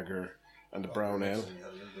 the lager, and the brown ale.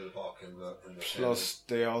 Plus,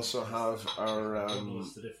 they also have our.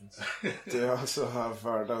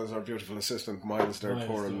 That was our beautiful assistant Myles there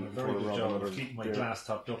pouring Robin. Keeping my glass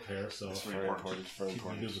topped up here, so it's very important. Very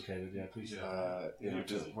important. Lubricated, please.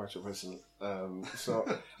 Just watch your whistle.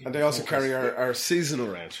 And they also carry our seasonal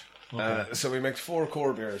range. So we make 4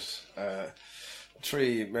 core beers.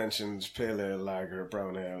 3 mentioned pale ale, lager,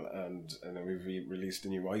 brown ale, and then we released a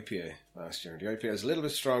new IPA last year. The IPA is a little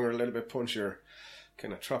bit stronger, a little bit punchier,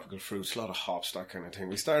 kind of tropical fruits, a lot of hops, that kind of thing.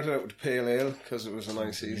 We started out with pale ale because it was a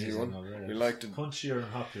nice, easy one. We liked it. Punchier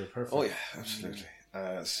and hoppier, perfect. Oh yeah, absolutely.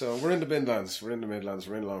 So we're in the Midlands, we're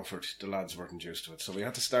in Longford. The lads weren't used to it, so we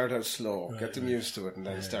had to start out slow, get them used to it, and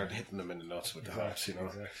then start hitting them in the nuts with the hops,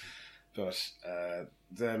 Exactly. But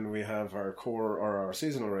then we have our core or our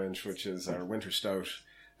seasonal range, which is our winter stout,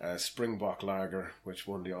 Springbok Lager, which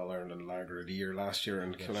won the All Ireland Lager of the Year last year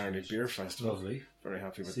in Killarney Beer Festival. Lovely. Very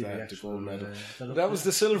happy with that. The gold medal. That was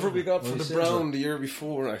the silver we got for the brown the year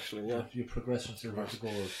before, actually. Yeah, you progressed from silver to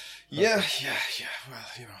gold. Yeah.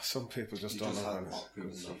 Well, some people just don't know how it's good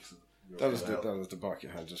enough. That was the bock you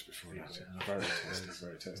had just before that. Yeah. Very tasty,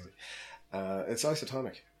 very tasty. It's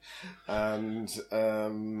isotonic, and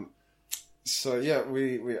so yeah,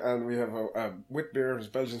 we have a wit beer, it's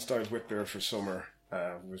Belgian style wit beer for summer,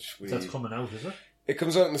 which that's coming out, is it? It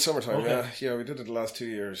comes out in the summertime. Okay. Yeah. We did it the last 2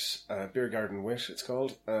 years. Beer Garden Wit, it's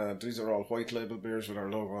called. These are all white label beers with our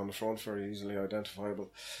logo on the front, very easily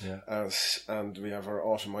identifiable. Yeah. And we have our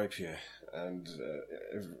autumn IPA, and.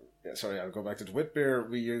 I'll go back to the wit beer.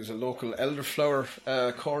 We use a local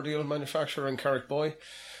elderflower cordial manufacturer in Carrickboy.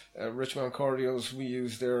 Richmond Cordials, we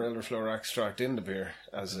use their elderflower extract in the beer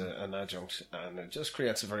as an adjunct, and it just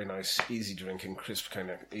creates a very nice, easy drinking, crisp,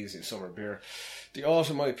 kind of easy summer beer. The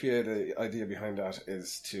autumn IPA, the idea behind that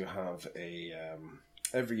is to have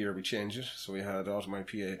every year we change it. So we had Autumn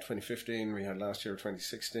IPA 2015, we had last year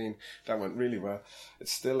 2016. That went really well.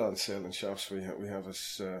 It's still on sale in shops. We have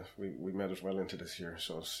it. We made it well into this year,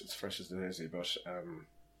 so it's fresh as the daisy. But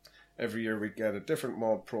every year we get a different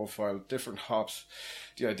malt profile, different hops.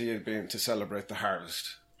 The idea being to celebrate the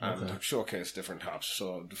harvest and showcase different hops.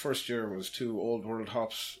 So the first year was 2 old world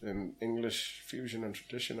hops in English fusion and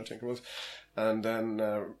tradition, I think it was, and then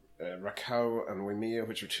Rakau and Waimea,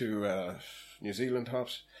 which are 2 New Zealand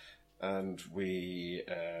hops, and we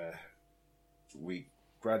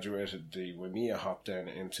graduated the Waimea hop down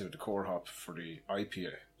into the core hop for the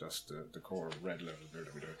IPA. That's the core red level beer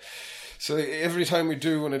that we do. So every time we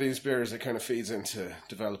do one of these beers, it kind of feeds into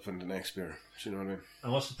developing the next beer. Do you know what I mean?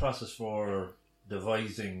 And what's the process for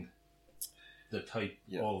devising the type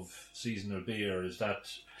of seasonal beer? Is that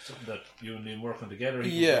something that you and Liam work on together?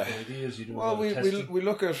 Yeah. Ideas, you do we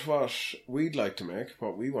look at what we'd like to make,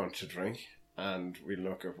 what we want to drink, and we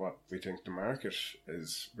look at what we think the market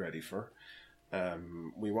is ready for.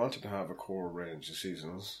 We wanted to have a core range of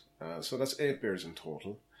seasonals, so that's 8 beers in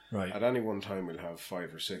total. Right. At any one time, we'll have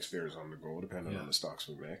 5 or 6 beers on the go, depending on the stocks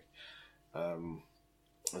we make.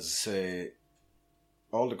 As I say,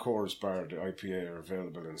 all the cores bar the IPA are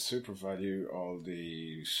available in Super Value. All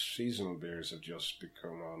the seasonal beers have just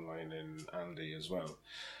become online in Aldi as well.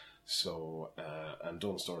 So, and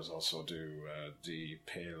Dunn stores also do the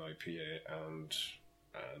pale IPA and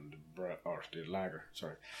the lager.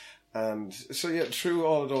 Sorry. And so through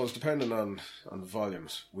all of those, depending on the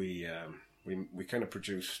volumes, we kind of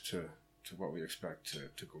produce to what we expect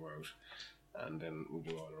to go out, and then we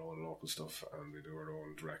do all our own local stuff, and we do our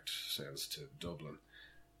own direct sales to Dublin,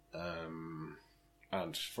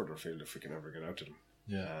 and further afield if we can ever get out to them.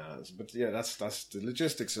 Yeah. But that's the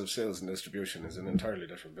logistics of sales and distribution is an entirely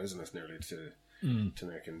different business nearly to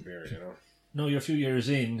making beer. No, you're a few years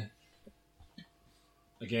in.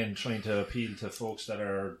 Again, trying to appeal to folks that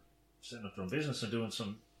are setting up their own business and doing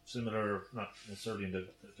some similar, not necessarily in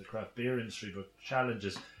the craft beer industry, but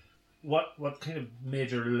challenges. What kind of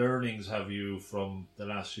major learnings have you from the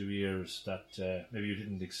last few years that maybe you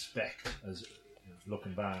didn't expect as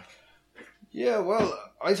looking back? Yeah, well,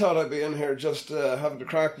 I thought I'd be in here just having the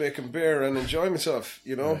crack, making beer and enjoy myself,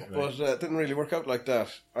 Right. But it didn't really work out like that.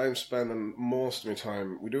 I'm spending most of my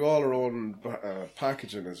time. We do all our own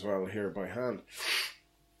packaging as well here by hand.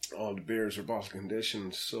 All the beers are bottle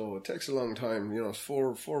conditioned, so it takes a long time. It's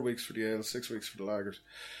 4 weeks for the ale, 6 weeks for the lagers.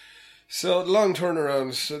 So long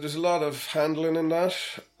turnaround. So there's a lot of handling in that,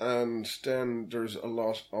 and then there's a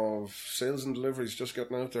lot of sales and deliveries just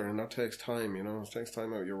getting out there, and that takes time. It takes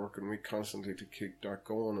time out of your working week constantly to keep that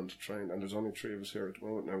going and to train. And there's only 3 of us here at the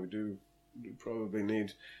moment now. We do probably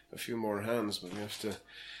need a few more hands, but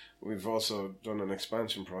we've also done an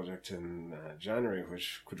expansion project in January,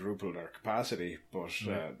 which quadrupled our capacity, but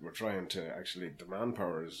we're trying to actually, the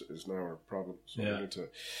manpower is now our problem. So we need to,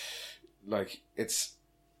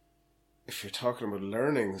 if you're talking about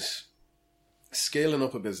learnings, scaling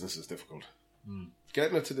up a business is difficult.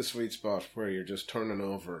 Getting it to the sweet spot where you're just turning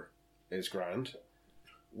over is grand.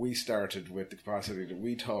 We started with the capacity that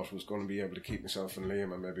we thought was going to be able to keep myself and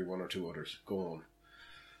Liam and maybe 1 or 2 others going.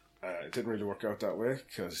 It didn't really work out that way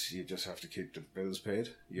because you just have to keep the bills paid,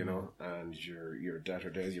 and your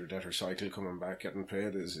debtor days, your debtor cycle coming back getting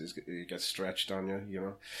paid it gets stretched on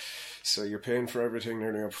you, So you're paying for everything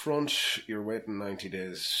nearly up front. You're waiting 90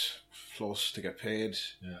 days plus to get paid.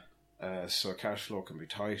 Yeah. So cash flow can be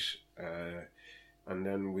tight. And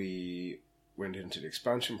then we went into the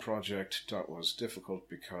expansion project. That was difficult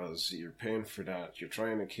because you're paying for that. You're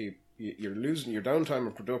trying to keep. You're losing your downtime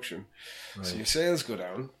in production, so your sales go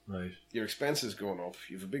down, your expenses going up,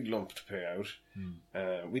 you have a big lump to pay out.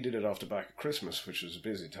 We did it off the back of Christmas, which was a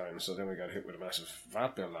busy time, so then we got hit with a massive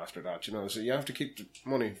VAT bill after that, so you have to keep the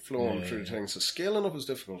money flowing through the thing, so scaling up is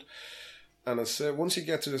difficult. And I say, once you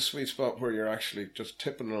get to the sweet spot where you're actually just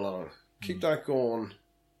tipping along, keep that going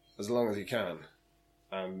as long as you can,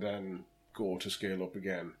 and then go to scale up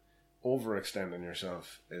again. Overextending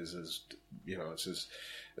yourself is it's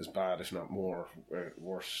as bad, if not more,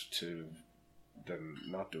 worse than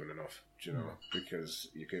not doing enough. Because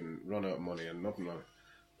you can run out of money, and nothing will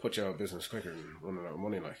put you out of business quicker than running out of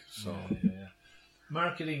money. Like so,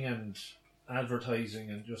 marketing and advertising,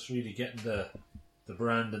 and just really getting the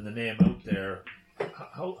brand and the name out there.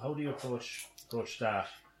 How do you approach that?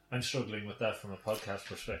 I'm struggling with that from a podcast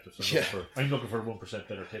perspective. So I'm looking for a 1%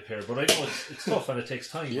 better tip here, but I know it's tough and it takes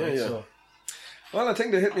time. So. Well, I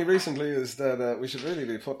think that hit me recently is that we should really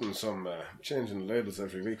be putting some changing the labels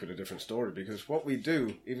every week with a different story, because what we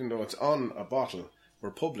do, even though it's on a bottle,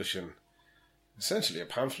 we're publishing essentially a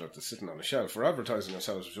pamphlet that's sitting on a shelf. We're advertising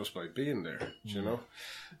ourselves just by being there,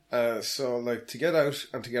 so like to get out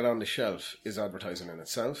and to get on the shelf is advertising in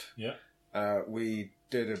itself. We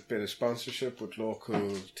did a bit of sponsorship with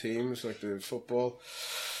local teams like the football,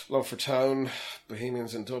 Longford Town,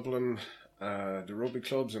 Bohemians in Dublin, the rugby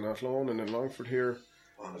clubs in Athlone and in Longford here.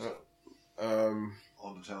 On the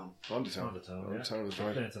town. Is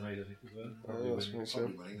right. Playing tonight, I think, as well. That's right,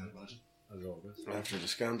 Probably winning, I'd imagine. As always. After the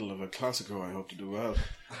scandal of a Classico, I hope to do well.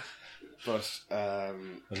 But at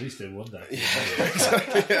least they won that.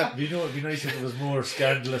 Exactly. Yeah. It'd be nice if it was more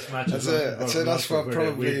scandalous matches. That's what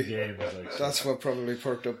probably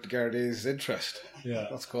perked up the Gardaí's interest. Yeah,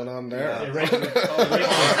 what's going on there? Irregular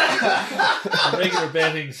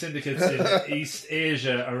betting syndicates in East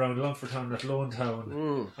Asia around Longford Town, Athlone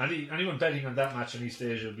Town. Anyone betting on that match in East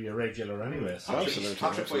Asia would be a regular anyway. So. Absolutely.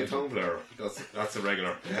 Patrick by a town player. That's a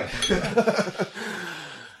regular. Yeah.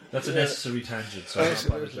 That's a necessary tangent. So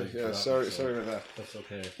absolutely. Yeah, sorry about that. That's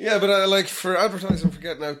okay. Yeah, but for advertising, for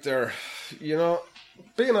getting out there,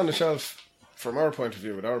 being on the shelf, from our point of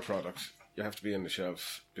view with our product, you have to be in the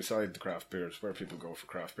shelf beside the craft beers, where people go for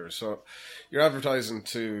craft beers. So you're advertising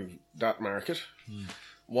to that market.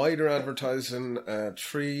 Wider advertising,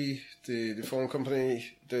 Tree, the phone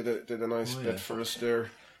company, did a nice bit for us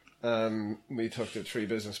there. We took the Tree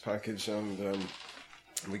business package and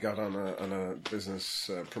we got on a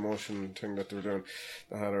business promotion thing that they were doing.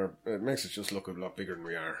 It makes us just look a lot bigger than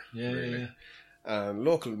we are. Really. And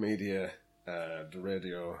local media, the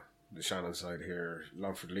radio, the Shannon side here,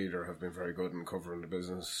 Longford Leader have been very good in covering the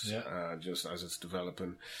business, just as it's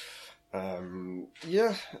developing. That's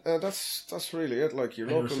really it. Like your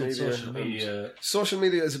local media. Social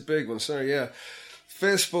media is a big one.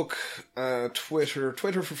 Facebook,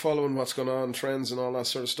 Twitter for following what's going on, trends and all that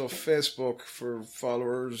sort of stuff. Facebook for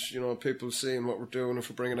followers, people seeing what we're doing. If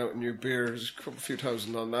we're bringing out new beers, a few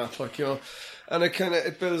thousand on that, and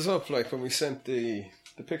it builds up. Like when we sent the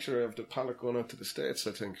picture of the pallet going out to the States,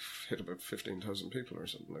 I think hit about 15,000 people or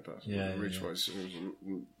something like that. Reach-wise, it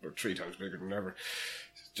was 3 times bigger than ever.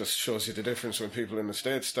 It just shows you the difference when people in the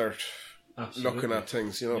States start looking at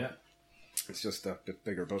things. It's just that bit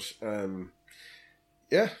bigger, but.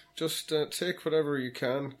 Just take whatever you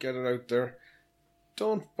can, get it out there.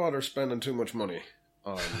 Don't bother spending too much money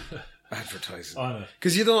on advertising.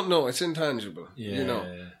 Because you don't know, it's intangible.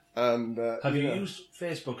 And have you used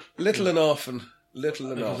Facebook? Little and often. I've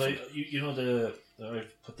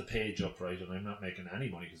put the page up, right, and I'm not making any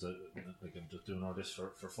money because I'm just doing all this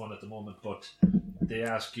for fun at the moment, but they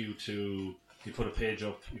ask you put a page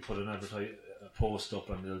up, you put a post up,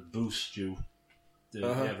 and they'll boost you. The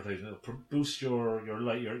advertising will boost your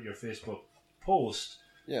Facebook post.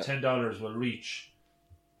 $10 will reach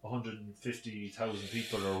 150,000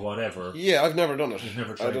 people or whatever. Yeah, I've never done it. You've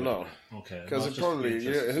never tried I don't know. Okay, because it probably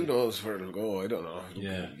who knows where it'll go. I don't know.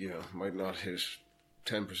 Might not hit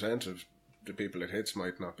 10% of the people it hits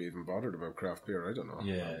might not be even bothered about craft beer. I don't know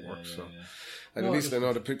how it works. And at least I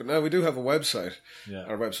know the people. Now, we do have a website.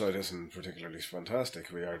 Our website isn't particularly fantastic.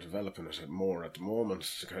 We are developing it more at the moment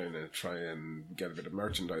to kind of try and get a bit of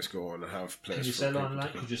merchandise going and have place. Can you sell online?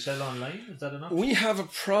 Could you sell online? Is that enough? We have a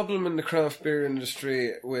problem in the craft beer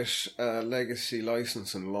industry with legacy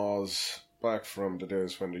licensing laws back from the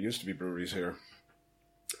days when there used to be breweries here.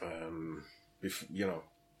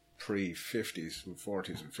 Pre-50s and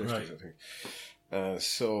 40s and 50s, I think.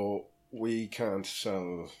 So we can't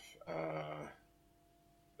sell...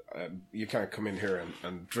 you can't come in here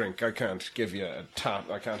and drink. I can't give you a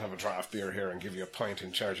tap. I can't have a draft beer here and give you a pint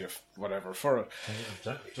and charge you whatever for it.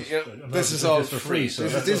 This is all free. So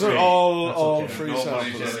these are all free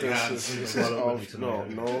samples. This is all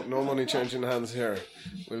no money changing hands here.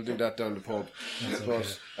 We'll do that down the pub.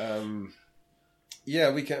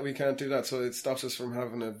 Yeah, we can't do that. So it stops us from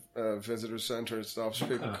having a visitor centre. It stops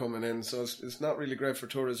people coming in. So it's not really great for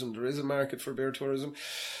tourism. There is a market for beer tourism.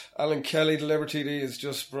 Alan Kelly, the Liberty TD, has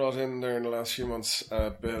just brought in there in the last few months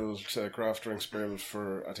a bill, craft drinks bill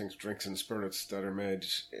for, I think, drinks and spirits that are made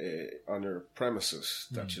on your premises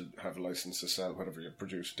that you have a licence to sell whatever you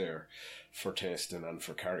produce there for tasting and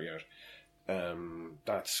for carry out.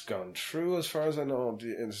 That's gone through as far as I know.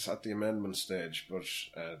 It's at the amendment stage, but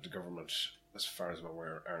the government, as far as I'm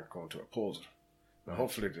aware, aren't going to oppose it. Now,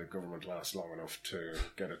 hopefully the government lasts long enough to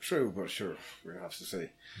get it through, but sure, we'll have to see.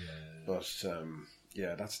 But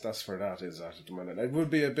that's where that is at the minute. It would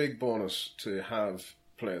be a big bonus to have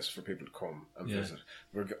a place for people to come and visit.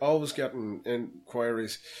 We're always getting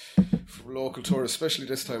inquiries from local tourists, especially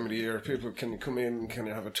this time of the year. People, can you come in? Can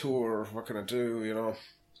you have a tour? What can I do? You know.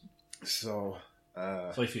 So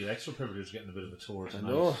I feel extra privileged getting a bit of a tour tonight.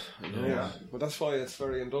 I know. Yeah. But that's why it's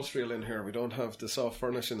very industrial in here. We don't have the soft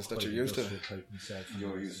furnishings that you're used to.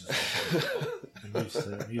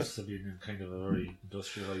 I'm used to being in kind of a very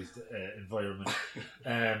industrialised environment.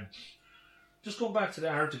 Just going back to the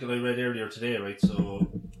article I read earlier today, right? So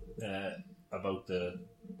about the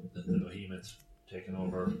behemoth taking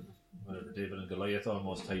over, whatever, David and Goliath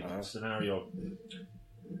almost type scenario.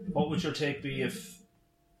 What would your take be if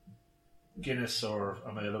Guinness, or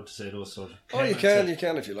am I allowed to say those sort of... you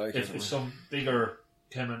can if you like. If some bigger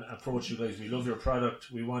came and approach you guys, we love your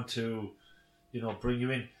product, we want to, bring you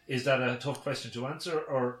in. Is that a tough question to answer,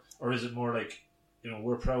 or is it more like,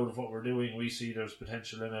 we're proud of what we're doing, we see there's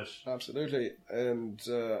potential in it? Absolutely, and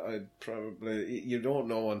I'd probably... You don't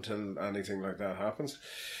know until anything like that happens.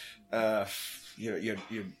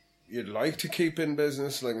 You'd like to keep in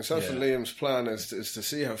business, like myself and Liam's plan is to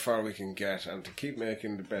see how far we can get and to keep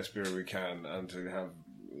making the best beer we can and to have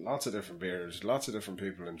lots of different beers, lots of different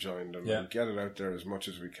people enjoying them and get it out there as much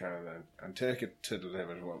as we can and take it to the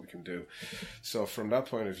limit of what we can do. So from that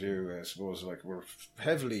point of view, I suppose like we're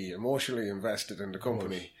heavily emotionally invested in the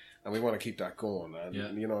company and we want to keep that going. And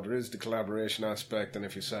there is the collaboration aspect, and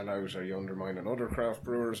if you sell out, are you undermining other craft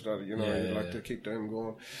brewers that you'd like to keep them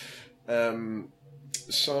going?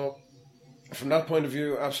 So, from that point of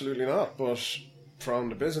view, absolutely not. But from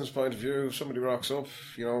the business point of view, if somebody rocks up,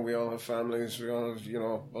 we all have families, we all have,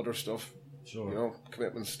 other stuff,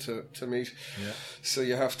 commitments to meet. Yeah. So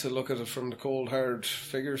you have to look at it from the cold, hard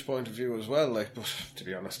figures point of view as well. But to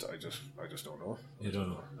be honest, I just don't know. You don't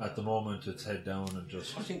know. At the moment, it's head down and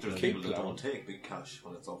just... I think there's people that don't take big cash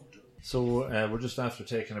when it's offered. So we're just after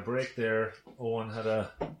taking a break there. Owen had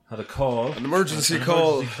a call. An emergency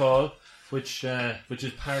call. Which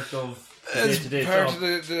is part of it's day-to-day part job.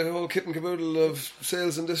 of the whole kit and caboodle of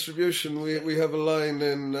sales and distribution. We have a line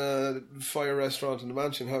in Fire Restaurant in the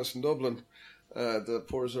Mansion House in Dublin that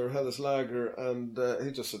pours our Hellas Lager, and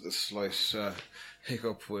he just had this slight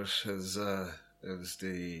hiccup with his it was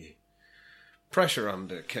the pressure on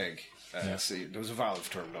the keg. See, there was a valve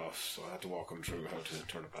turned off, so I had to walk him through how to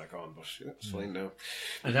turn it back on. But it's fine now.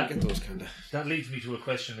 And get those kind of. That leads me to a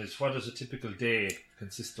question: is what does a typical day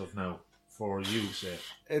consist of now for you? Say,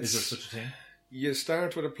 is there such a thing? You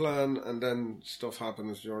start with a plan, and then stuff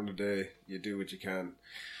happens during the day. You do what you can,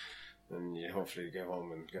 and you hopefully get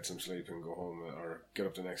home and get some sleep and go home, or get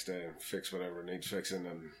up the next day and fix whatever needs fixing,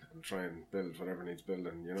 and try and build whatever needs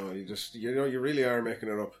building. You really are making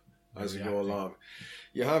it up as you go along.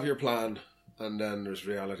 You have your plan, and then there's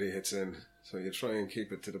reality hits in. So you try and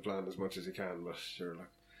keep it to the plan as much as you can, but sure,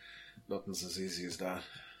 nothing's as easy as that.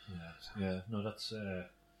 Yeah. No, that's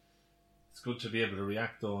it's good to be able to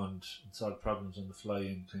react though and solve problems on the fly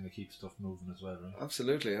and kind of keep stuff moving as well, right?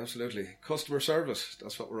 Absolutely. Customer service,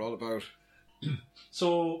 that's what we're all about.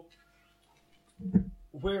 So,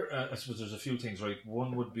 I suppose there's a few things, right?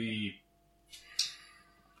 One would be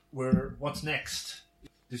what's next?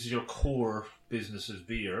 This is your core business as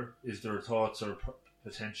beer. Is there thoughts or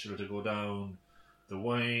potential to go down the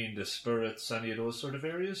wine, the spirits, any of those sort of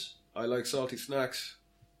areas? I like salty snacks.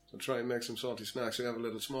 I'll try and make some salty snacks. We have a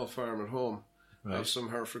little small farm at home. Right. I have some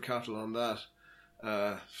Hereford cattle on that.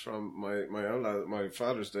 From my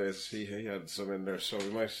father's days, he had some in there. So we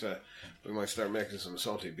might start making some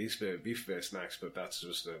salty beef-based snacks. But that's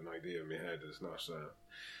just an idea in my head. It's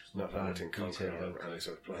not anything concrete or any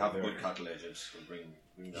sort of plan. We have a good cattle agent. We'll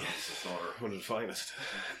bring down the slaughter. One of the finest.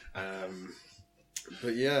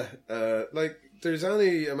 But yeah, there's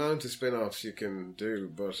any amount of spin-offs you can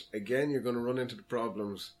do, but again, you're going to run into the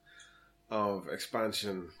problems of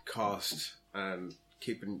expansion, cost, and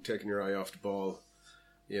taking your eye off the ball.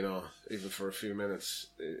 Even for a few minutes,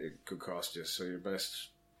 it could cost you. So you're best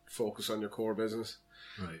focus on your core business.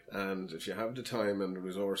 Right. And if you have the time and the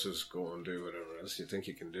resources, go and do whatever else you think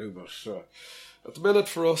you can do. But at the minute,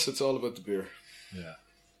 for us, it's all about the beer. Yeah,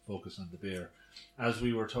 focus on the beer. As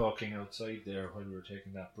we were talking outside there while we were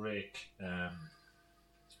taking that break,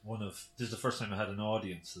 this is the first time I had an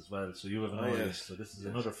audience as well. So you have an audience. So this is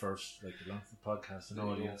another first, like the Longford podcast, an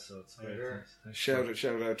audience. So it's great. Thanks Shout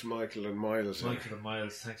out to Michael and Myles. Michael and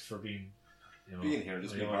Myles, thanks for being here,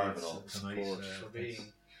 just being part of it all. Tonight.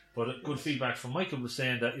 But good feedback from Michael was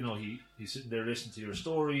saying that he's sitting there listening to your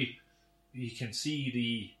story. He can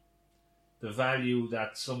see the value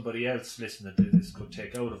that somebody else listening to this could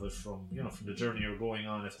take out of it from the journey you're going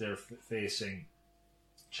on if they're facing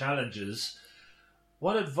challenges.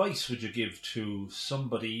 What advice would you give to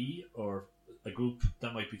somebody or a group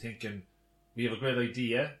that might be thinking, we have a great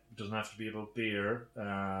idea, it doesn't have to be about beer,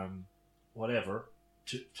 whatever,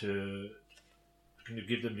 to can you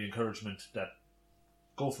give them the encouragement that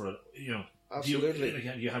go for it? Absolutely.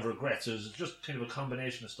 Do you have regrets? There's just kind of a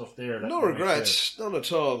combination of stuff there. No regrets, none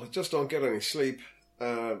at all. Just don't get any sleep.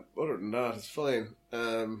 Other than that, it's fine.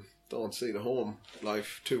 Don't see the home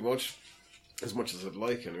life too much as I'd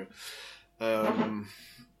like anyway. I'd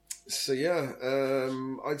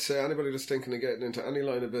say anybody that's thinking of getting into any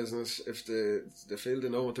line of business, if they feel they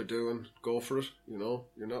know what they're doing, go for it. You're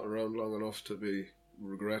not around long enough to be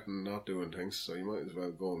regretting not doing things, so you might as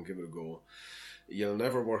well go and give it a go. You'll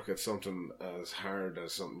never work at something as hard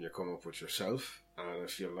as something you come up with yourself, and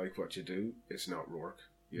if you like what you do, it's not work,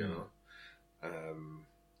 you know.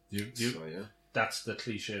 That's the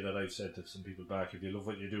cliche that I've said to some people back. If you love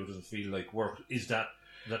what you do, it doesn't feel like work. Is that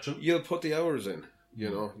true? You'll put the hours in.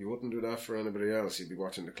 You wouldn't do that for anybody else. You'd be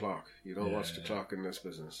watching the clock. You don't watch the clock in this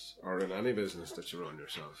business or in any business that you run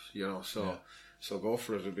yourself. So go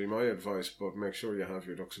for it. Would be my advice. But make sure you have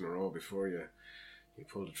your ducks in a row before you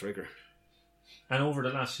pull the trigger. And over the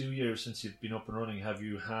last few years since you've been up and running, have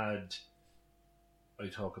you had? I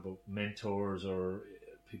talk about mentors or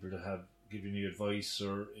people that have given you advice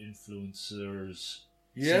or influencers.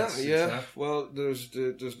 Yeah. Well, there's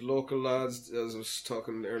local lads, as I was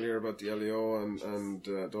talking earlier about the LEO and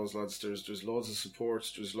those lads. There's loads of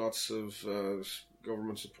supports. There's lots of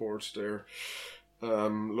government supports there.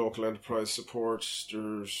 Local enterprise supports.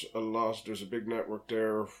 There's a big network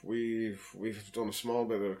there. We've done a small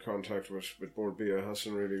bit of contact with Board B. It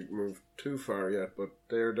hasn't really moved too far yet, but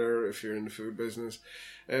they're there if you're in the food business.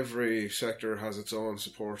 Every sector has its own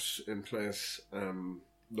supports in place.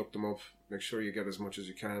 Look them up. Make sure you get as much as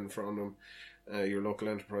you can from them. Your local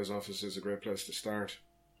enterprise office is a great place to start.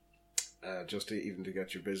 Just to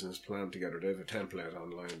get your business plan together. They have a template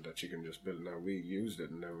online that you can just build. Now, we used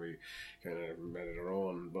it and then we kind of made it our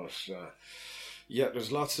own. But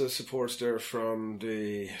there's lots of supports there from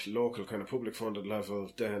the local kind of public funded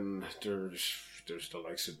level. Then there's the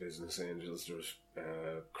likes of Business Angels. There's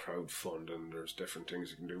crowdfunding. There's different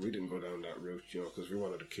things you can do. We didn't go down that route, because we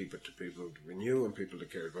wanted to keep it to people we knew and people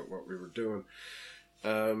that cared about what we were doing.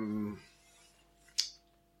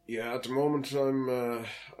 At the moment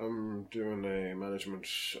I'm doing a management,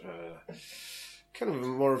 kind of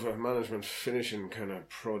more of a management finishing kind of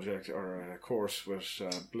project or a course with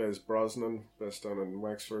Blaise Brosnan, based down in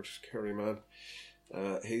Wexford, Kerry man.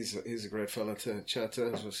 He's a great fella to chat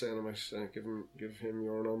to. As I was saying, I might give him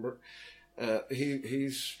your number. He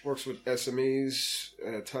works with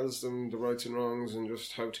SMEs, tells them the rights and wrongs and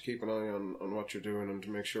just how to keep an eye on what you're doing and to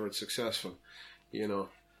make sure it's successful. You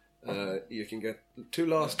can get too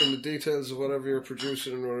lost in the details of whatever you're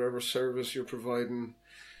producing or whatever service you're providing,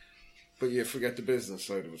 but you forget the business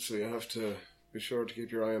side of it. So you have to be sure to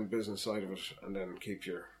keep your eye on the business side of it and then keep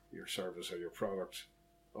your service or your product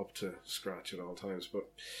up to scratch at all times. But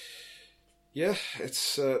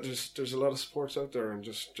it's there's a lot of supports out there, and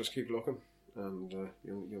just keep looking, and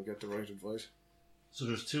you'll get the right advice. So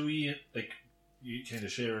there's two you kind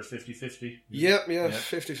of share it 50-50? Yeah,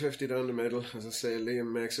 50-50 down the middle. As I say,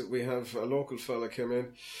 Liam makes it. We have a local fella come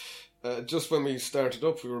in. Just when we started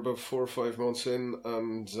up, we were about 4 or 5 months in,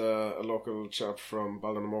 and a local chap from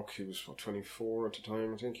Ballinamok, he was 24 at the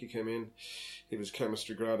time, I think he came in. He was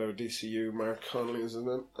chemistry grad out of DCU, Mark Connolly is his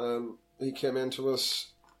name. He came in to us,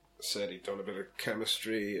 said he'd done a bit of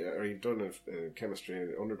chemistry, or he'd done a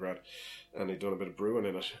chemistry undergrad, and he'd done a bit of brewing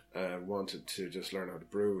in it, wanted to just learn how to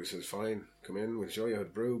brew. He says, fine, come in, we'll show you how to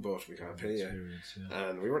brew, but we can't pay you.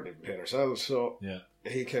 And we weren't even paying ourselves, so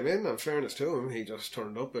he came in, and fairness to him, he just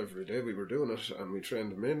turned up every day we were doing it, and we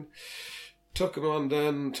trained him in. Took him on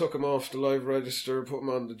then, took him off the live register, put him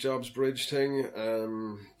on the Jobs Bridge thing.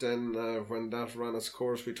 Then when that ran its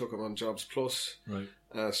course, we took him on Jobs Plus. Right.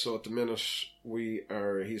 So at the minute,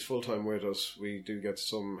 he's full-time with us. We do get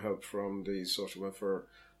some help from the social welfare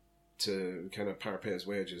to kind of par pay his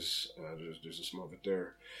wages. There's a small bit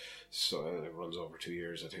there, so it runs over 2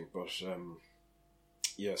 years, I think. But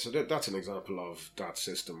yeah, so that's an example of that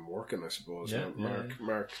system working, I suppose.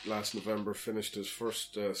 Mark last November finished his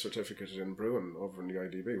first certificate in brewing over in the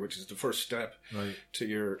IDB, which is the first step to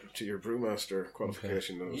your brewmaster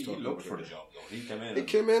qualification. That I was talking looked about. For the job, though. He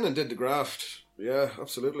came in and did the graft. Yeah,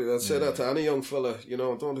 absolutely. I'd say that to any young fella. You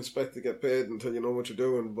know, don't expect to get paid until you know what you're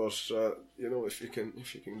doing. But you know, if you can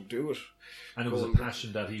do it. And it was a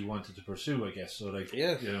passion that he wanted to pursue, I guess. So, like, you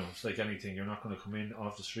know, it's like anything. You're not going to come in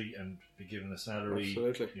off the street and be given a salary.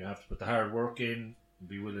 Absolutely. You have to put the hard work in and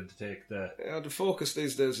be willing to take the... Yeah, the focus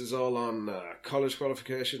these days is all on college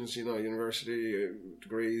qualifications, you know, university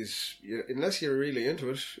degrees. Unless you're really into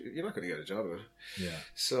it, you're not going to get a job in it. Yeah.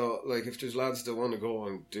 So, like, if there's lads that want to go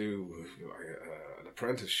and do an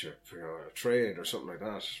apprenticeship, you know, a trade or something like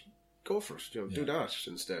that, go for it. You know, do that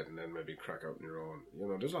instead, and then maybe crack out on your own. You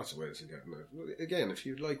know, there's lots of ways of getting it. Again, if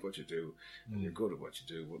you like what you do and you're good at what you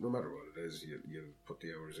do, no matter what it is, you put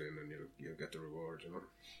the hours in and you'll get the reward. You know.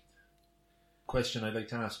 Question I'd like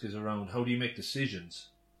to ask is around how do you make decisions?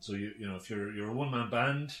 So you know, if you're a one-man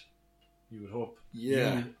band, you would hope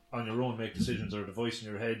you on your own make decisions, or the voice in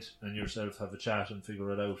your head and yourself have a chat and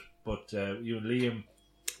figure it out. But you and Liam,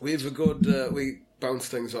 we've a good we bounce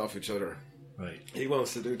things off each other. Right. He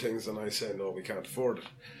wants to do things and I say no, we can't afford it,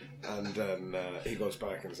 and then he goes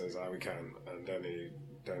back and says we can, and then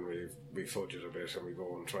we fudge it a bit and we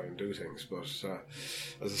go and try and do things. But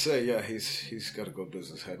as I say, he's got a good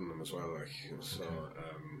business head in him as well. Like, you know, so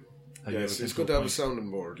it's good to have a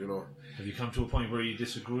sounding board. You know. Have you come to a point where you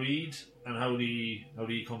disagreed, and how do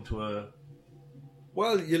you come to a?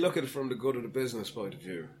 Well, you look at it from the good of the business point of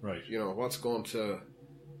view, right? You know, what's going to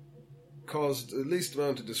cause the least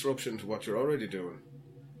amount of disruption to what you're already doing,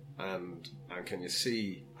 and can you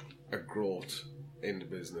see a growth in the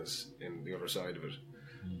business in the other side of it?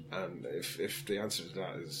 And if the answer to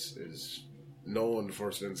that is no in the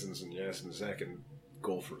first instance and yes in the second,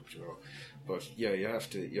 go for it, you know. But yeah, you have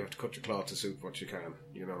to cut your cloth to suit what you can,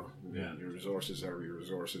 you know. Yeah. Your resources are your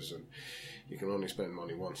resources, and you can only spend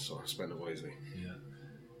money once, so spend it wisely. Yeah.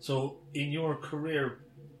 So in your career,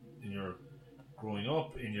 in your growing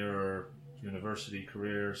up, in your university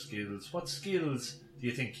career skills, what skills do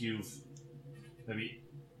you think you've maybe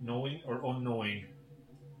knowing or unknowing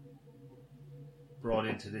brought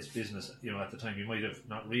into this business? You know, at the time you might have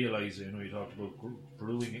not realised. You know, you talked about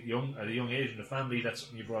brewing at a young age in the family. That's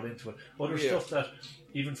something you brought into it. Other stuff that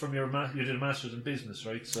even from your you did a master's in business,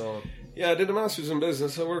 right? So yeah, I did a master's in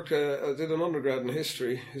business. I did an undergrad in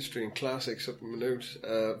history and classics up in Maynooth.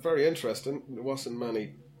 Very interesting. There wasn't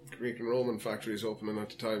many Greek and Roman factories opening at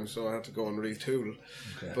the time, so I had to go and retool.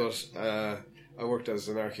 Okay. But I worked as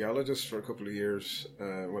an archaeologist for a couple of years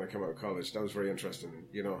when I came out of college. That was very interesting,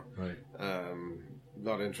 you know. Right.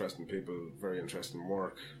 Not interesting people, very interesting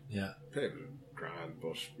work. Yeah. Paid grand,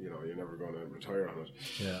 but you know, you're never going to retire on it.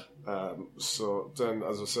 Yeah. So then,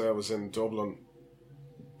 as I say, I was in Dublin,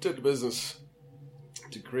 did the business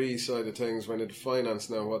degree side of things, went into finance.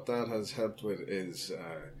 Now, what that has helped with is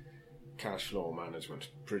cash flow management,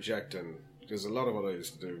 projecting. Because a lot of what I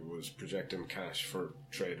used to do was projecting cash for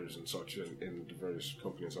traders and such in the various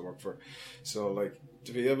companies I worked for. So, like,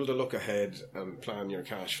 to be able to look ahead and plan your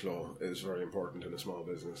cash flow is very important in a small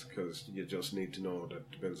business, because you just need to know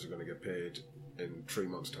that the bills are going to get paid in 3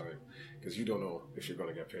 months' time. Because you don't know if you're going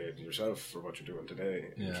to get paid yourself for what you're doing today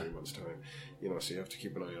in 3 months' time. You know, so you have to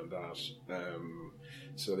keep an eye on that.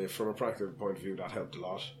 So, from a practical point of view, that helped a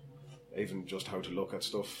lot. Even just how to look at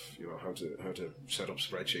stuff, you know, how to set up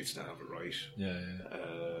spreadsheets to have it right.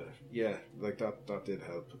 Yeah. Like that did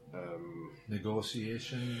help.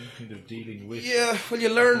 Negotiation, kind of dealing with. Yeah, well, you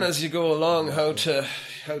learn as you go along how to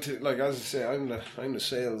like, as I say, I'm the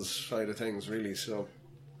sales side of things really. So,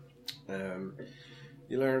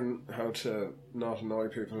 you learn how to not annoy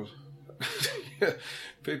people.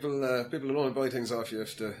 People don't want to buy things off you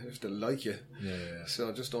if they like you. Yeah.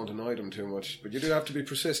 So just don't annoy them too much. But you do have to be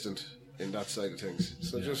persistent in that side of things.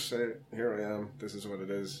 So just say, here I am, this is what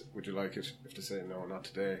it is, would you like it? If they say no, not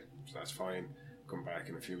today, that's fine, come back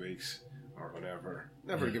in a few weeks or whenever.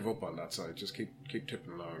 Never give up on that side, just keep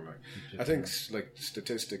tipping along. I think like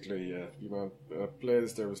statistically, you know,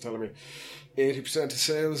 Blaze there was telling me 80% of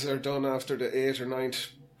sales are done after the 8th or 9th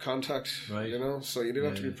contact, right. You know, so you do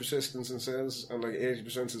have to be persistent in sales, and like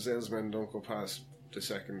 80% of salesmen don't go past the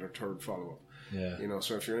 2nd or 3rd follow-up. Yeah. You know,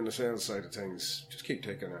 so if you're in the sales side of things, just keep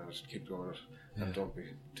taking at it, keep going at it, and don't be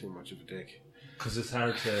too much of a dick. Because it's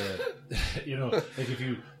hard to, you know, like if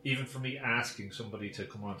you, even for me asking somebody to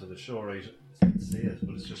come onto the show, right, say it,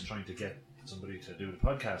 but it's just trying to get somebody to do the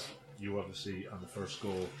podcast. You obviously, on the first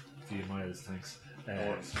go, to you, Myles. Thanks.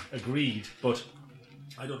 Agreed, but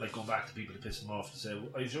I don't like going back to people to piss them off to say,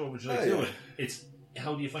 "Are you sure? Would you like to do it?" It's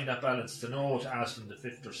how do you find that balance to know to ask them the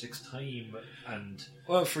fifth or sixth time? And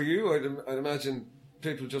well, for you, I'd imagine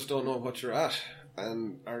people just don't know what you're at.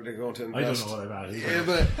 And are they going to invest? I don't know what I'm at either. Yeah,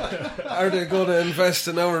 but are they going to invest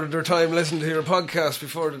an hour of their time listening to your podcast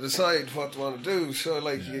before they decide what they want to do? So,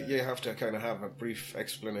 like, you have to kind of have a brief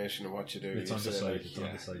explanation of what you do. It's on the side. It's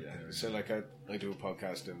on the side. So, like, I do a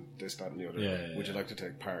podcast and this, that, and the other. Would you like to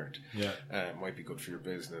take part? Yeah. Might be good for your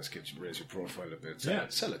business. Raise your profile a bit.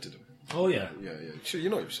 Sell it to them. Oh, yeah. Yeah. Sure, you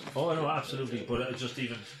know yourself. Oh, no, absolutely. But just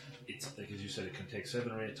even, it's like as you said, it can take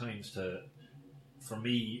 7 or 8 times to. For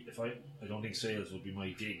me, if I don't think sales would be my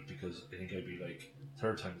gig, because I think I'd be like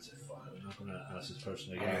third time and say, "Fuck, I'm not going to ask this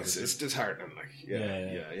person again." It's disheartening, like you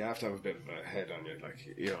have to have a bit of a head on you, like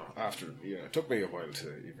after it took me a while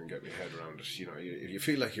to even get my head around it. You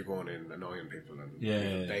feel like you're going in annoying people and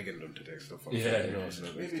begging them to take stuff off. So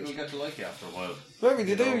maybe they'll get to like you after a while. Maybe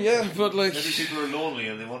they do, but like maybe people are lonely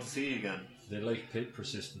and they want to see you again. They like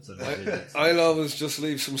persistence. And I'll always just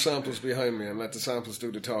leave some samples behind me and let the samples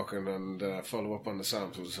do the talking and follow up on the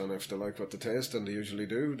samples. And if they like what they taste, and they usually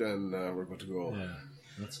do, then we're good to go. Yeah,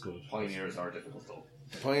 that's good. Pioneers are difficult though.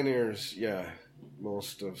 Pioneers,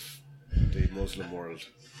 most of the Muslim world.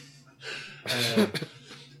 So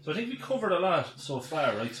I think we covered a lot so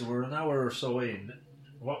far, right? So we're an hour or so in.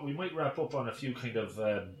 What we might wrap up on a few kind of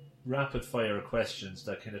rapid fire questions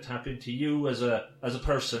that kind of tap into you as a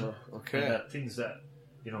person, okay, and things that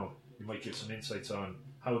you might give some insights on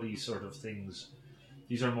how these sort of things.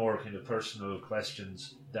 These are more kind of personal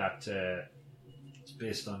questions that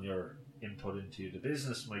based on your input into the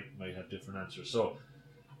business might have different answers. So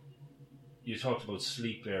you talked about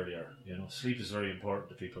sleep earlier. Sleep is very important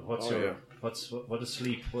to people. What is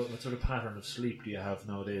sleep? What sort of pattern of sleep do you have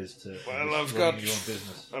nowadays to I've run your own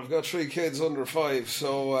business? I've got 3 kids under 5,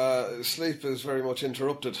 so sleep is very much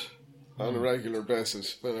interrupted on a regular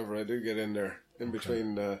basis. Whenever I do get in there, in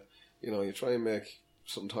between, you try and make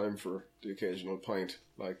some time for the occasional pint,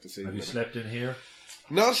 like this evening. Have you slept in here?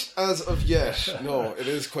 Not as of yet. No, it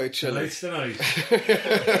is quite chilly. Tonight.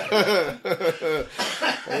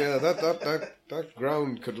 Yeah, that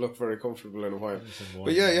ground could look very comfortable in a while.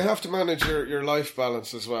 But you have to manage your life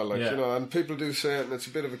balance as well. And people do say it, and it's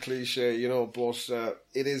a bit of a cliche, but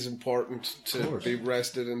it is important to be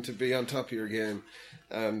rested and to be on top of your game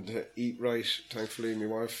and eat right. Thankfully, my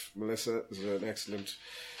wife Melissa is an excellent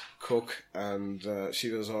cook, and she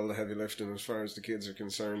does all the heavy lifting as far as the kids are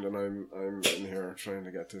concerned, and I'm in here trying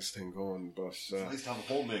to get this thing going. But it's nice to have a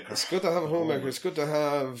homemaker. It's good to have a homemaker. It's good to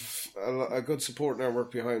have a good support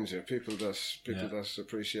network behind you. People that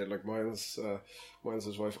appreciate, like Myles'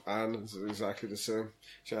 wife Anne is exactly the same.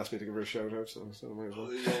 She asked me to give her a shout out, so I might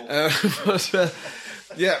as well.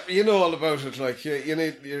 But you know all about it. Like you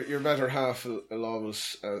need your better half will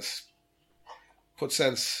always put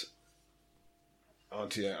sense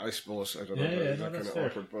onto you, I suppose. I don't know. That kind of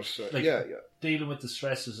awkward, but dealing with the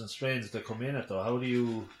stresses and strains that come in it, though.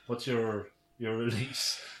 What's your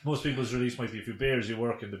release? Most people's release might be a few beers. You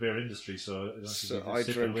work in the beer industry, so I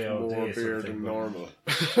drink more beer than normal.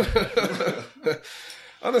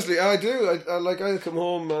 Honestly, I do. I come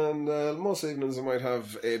home and most evenings I might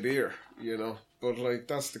have a beer, But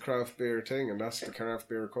that's the craft beer thing, and that's the craft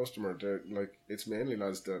beer customer. It's mainly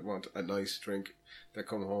lads that want a nice drink. That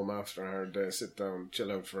come home after a hard day, sit down,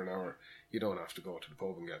 chill out for an hour. You don't have to go to the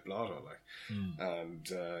pub and get blotto, And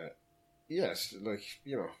yes,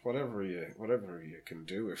 whatever you can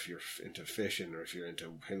do, if you're into fishing or if you're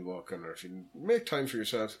into hill walking or if you make time for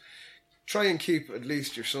yourself, try and keep at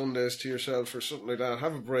least your Sundays to yourself or something like that.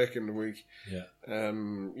 Have a break in the week.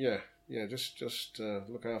 Just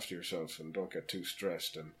look after yourself and don't get too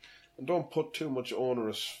stressed and don't put too much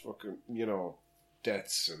onerous fucking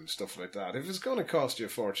debts and stuff like that. If it's going to cost you a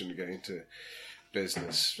fortune to get into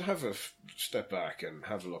business, have a step back and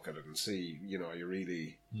have a look at it and see, you're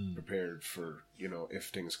really prepared for, if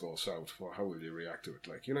things go south, how will you react to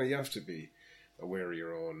it? You have to be aware of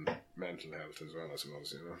your own mental health as well, I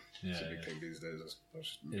suppose, It's a big thing these days.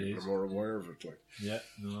 People are more aware of it, Yeah,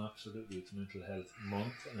 no, absolutely. It's Mental Health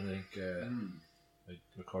Month, and I think I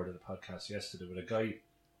recorded a podcast yesterday with a guy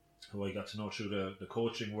who I got to know through the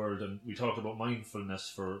coaching world, and we talked about mindfulness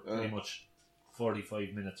for pretty much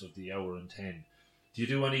 45 minutes of the hour and 10. Do you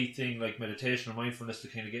do anything like meditation or mindfulness to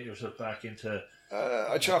kind of get yourself back into...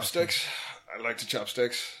 I chop sticks. I like to chop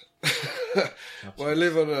sticks. Well, I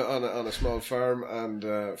live on a small farm,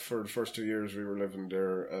 and for the first 2 years we were living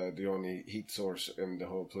there, the only heat source in the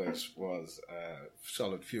whole place was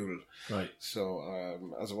solid fuel. Right. So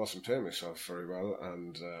as I wasn't paying myself very well,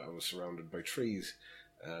 and I was surrounded by trees,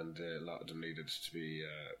 and a lot of them needed to be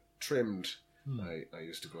trimmed. I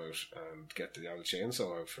used to go out and get the old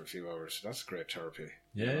chainsaw out for a few hours. That's great therapy.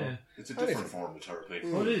 Yeah. It's a different form of therapy.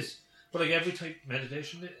 Oh, it is. But like every type of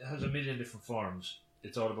meditation, it has a million different forms.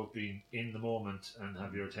 It's all about being in the moment and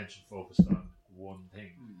have your attention focused on one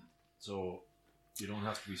thing. So you don't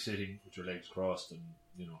have to be sitting with your legs crossed and,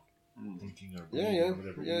 thinking or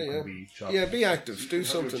whatever. Be active. Do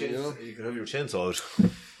something, You can have your chainsaw out.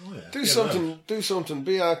 Oh, yeah. Do something.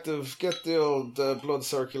 Be active. Get the old blood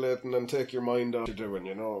circulating and take your mind off what you're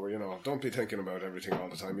doing. Don't be thinking about everything all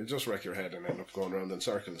the time. You'll just wreck your head and end up going around in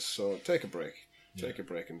circles. So take a break. Take a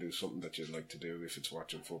break and do something that you'd like to do. If it's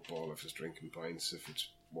watching football, if it's drinking pints, if it's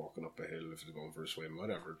walking up a hill, if it's going for a swim,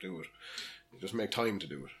 whatever, do it. Just make time to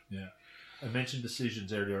do it. Yeah. I mentioned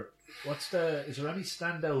decisions earlier. Is there any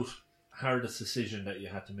standout hardest decision that you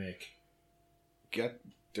had to make? Get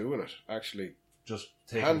doing it. Actually, just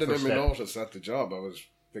taking handing the in first my step. notice at the job, I was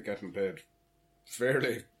getting paid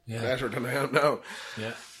fairly better than I am now.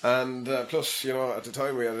 Yeah. And plus, at the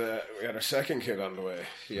time we had our second kid on the way.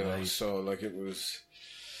 Right. So like it was.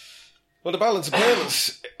 Well, the balance of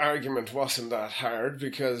payments argument wasn't that hard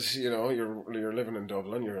because you're living in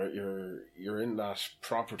Dublin, you're in that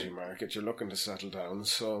property market, you're looking to settle down.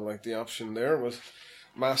 So like the option there was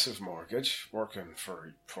massive mortgage, working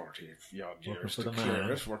for 40 odd years to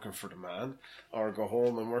clear it, working for the man, or go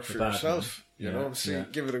home and work for yourself.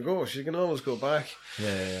 Give it a go. So you can always go back.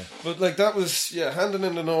 Yeah. But like that was handing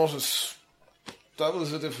in the notice. That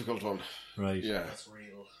was a difficult one. Right. Yeah. That's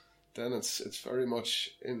real. Then it's very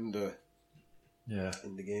much in the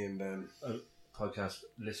game then. A podcast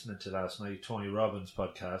listening to last night, Tony Robbins'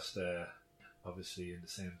 podcast, obviously in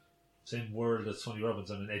the same world as Tony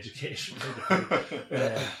Robbins on an education.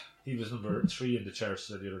 He was number 3 in the charts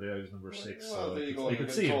the other day. I was number 6. Well, so there you go. I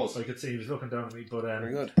could see him. I could see he was looking down at me. But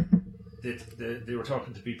Very good. They were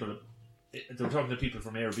talking to people. They were talking to people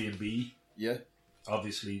from Airbnb. Yeah.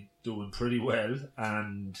 Obviously doing pretty well,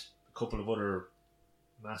 and a couple of other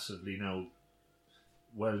massively now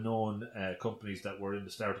well-known companies that were in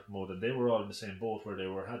the startup mode, and they were all in the same boat where they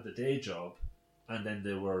had the day job, and then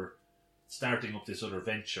they were starting up this other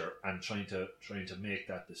venture and trying to make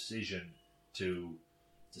that decision to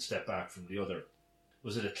step back from the other.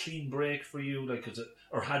 Was it a clean break for you? Like,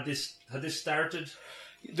 had this started?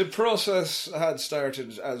 The process had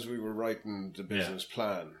started as we were writing the business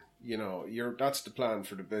plan. That's the plan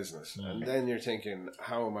for the business, and then you're thinking,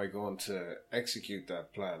 how am I going to execute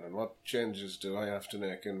that plan, and what changes do I have to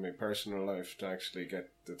make in my personal life to actually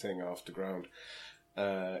get the thing off the ground?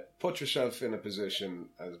 Put yourself in a position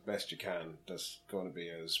as best you can that's going to be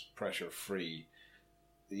as pressure free,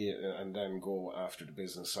 and then go after the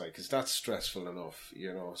business side, because that's stressful enough,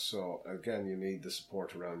 so again you need the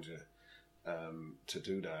support around you to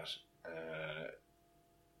do that.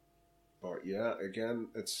 But yeah, again,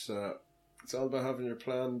 it's all about having your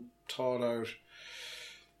plan thought out.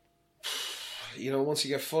 Once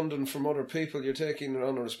you get funding from other people, you're taking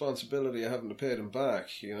on a responsibility of having to pay them back,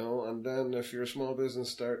 and then if you're a small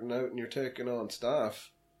business starting out and you're taking on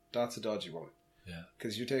staff, that's a dodgy one. Yeah.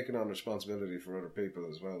 Because you're taking on responsibility for other people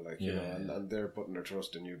as well, and they're putting their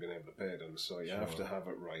trust in you being able to pay them, so you have to have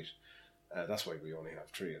it right. That's why we only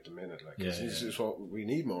have 3 at the minute. It's what we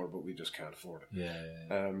need more, but we just can't afford it.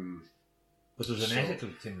 But there's an ethical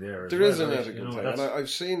thing there. There is an ethical thing, and I've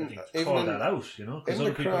seen even that out, because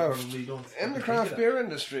other people probably don't. In the craft beer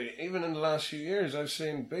industry, even in the last few years, I've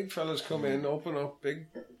seen big fellas come in, open up big.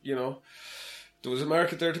 There was a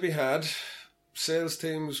market there to be had. Sales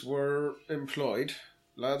teams were employed.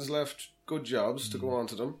 Lads left good jobs to go on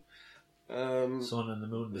to them. Sun and the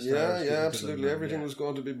moon, the stars. Yeah, absolutely. Everything was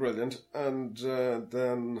going to be brilliant, and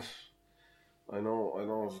then I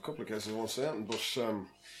know of a couple of cases I won't say anything, but.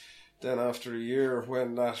 Then after a year,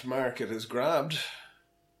 when that market is grabbed,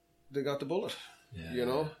 they got the bullet.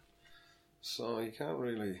 So you can't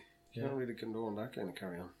really condone that kind of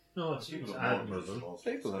carry on. No, it's admirable.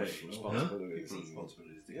 People have responsibilities.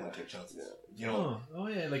 They can't take chances.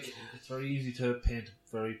 Like it's very easy to paint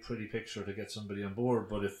a very pretty picture to get somebody on board,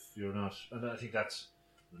 but if you're not, and I think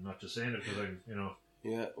I'm not just saying it because I'm,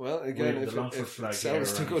 Yeah, well, again, if it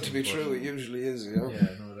sounds too good to be true, it usually is.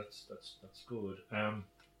 Yeah, no, that's good.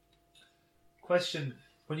 Question: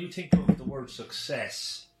 when you think of the word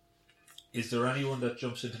success, is there anyone that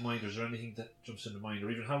jumps into mind, or is there anything that jumps into mind, or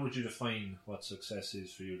even how would you define what success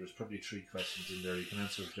is for you? There's probably 3 questions in there. You can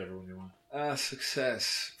answer whichever one you want.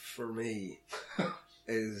 Success for me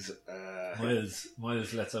is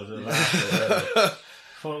Myles lets out a laugh.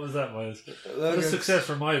 What was that, Myles? What is success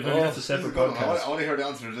for Myles? Maybe that's a separate podcast. I want to hear the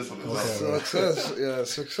answer to this one as well.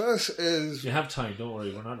 Success is... You have time, don't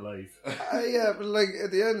worry, we're not live. Yeah, but like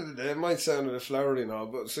at the end of the day, it might sound a bit flowery and all,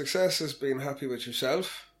 but success is being happy with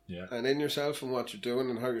yourself and in yourself and what you're doing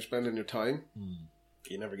and how you're spending your time.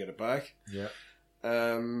 You never get it back. Yeah.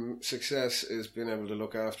 Success is being able to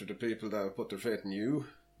look after the people that have put their faith in you.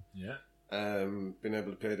 Yeah. Being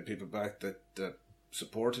able to pay the people back that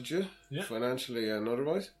supported you financially and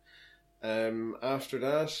otherwise. After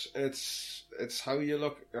that, it's how you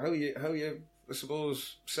look, how you I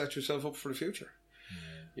suppose set yourself up for the future.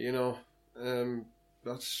 You know,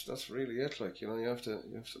 that's really it. Like, you know, you have to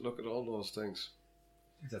look at all those things.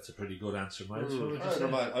 I think that's a pretty good answer, Myles. What would you say?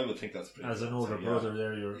 I would think that's pretty As good an older answer, brother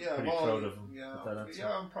there, you're pretty proud of him with that answer.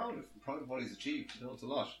 Yeah, I'm proud of what he's achieved. You know, it's a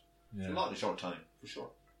lot. Yeah. It's a lot in a short time, for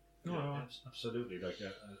sure. No, absolutely. Like,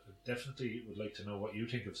 I definitely would like to know what you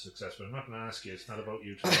think of success, but I'm not going to ask you. It's not about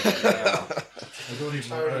you. I don't even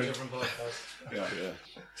know. Different podcast. Yeah.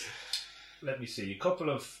 Let me see. A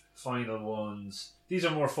couple of final ones. These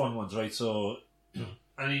are more fun ones, right? So,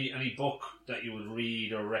 any book that you would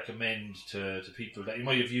read or recommend to people that you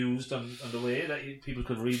might have used on the way that people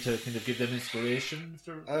could read to kind of give them inspiration if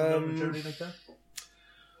they're on a journey like that?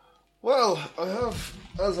 Well, I have,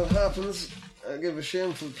 as it happens, I give a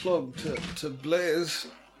shameful plug to Blaze.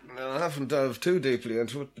 Now, I haven't delved too deeply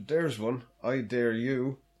into it, but there's one. I Dare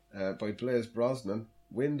You, by Blaze Brosnan.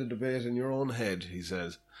 Win the debate in your own head, he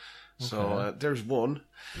says. Okay. So there's one.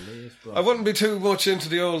 I wouldn't be too much into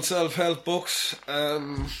the old self-help books.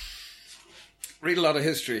 Read a lot of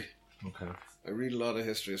history. Okay. I read a lot of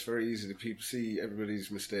history. It's very easy to see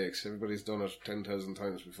everybody's mistakes. Everybody's done it 10,000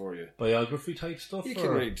 times before you. Biography type stuff? You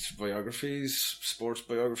can read biographies, sports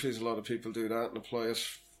biographies. A lot of people do that and apply it.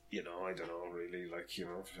 You know, I don't know, really. Like, you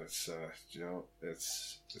know, it's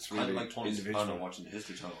it's really kind of like Tony individual. Soprano watching the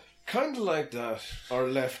History Channel. Kind of like that, or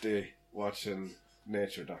Lefty watching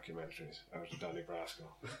nature documentaries out of Donny Brasco.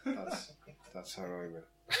 That's how I'm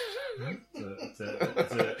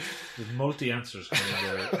There's multi answers coming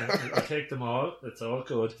there. I take them all. It's all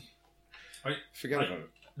good. Forget about it.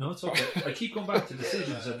 No, it's okay. I keep going back to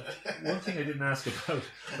decisions, and one thing I didn't ask about,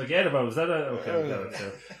 forget about, was that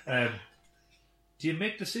okay? Do you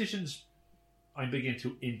make decisions? I'm big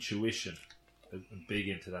into intuition. I'm big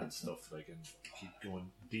into that stuff. Like, and keep going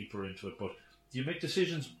deeper into it. But do you make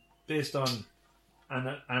decisions based on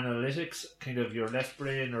analytics, kind of your left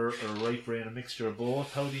brain or right brain, a mixture of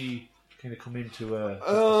both? How do you kind of come into a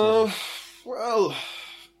well,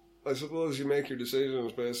 I suppose you make your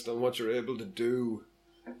decisions based on what you're able to do,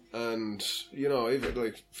 and, you know, even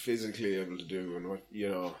like physically able to do, and what, you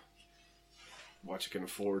know, what you can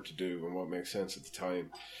afford to do and what makes sense at the time,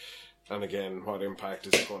 and again, what impact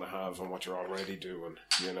is it going to have on what you're already doing.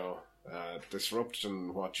 You know,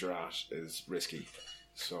 disrupting what you're at is risky.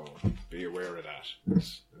 So be aware of that.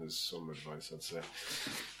 Is some advice I'd say.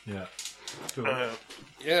 Yeah. Cool.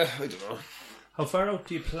 Yeah, I don't know. How far out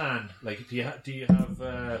do you plan? Like, do you have?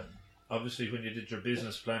 Obviously, when you did your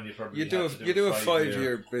business plan, you probably do a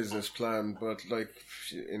 5-year business plan, but like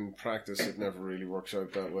in practice, it never really works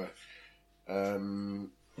out that way.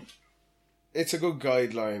 It's a good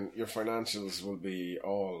guideline. Your financials will be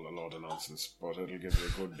all a lot of nonsense, but it'll give you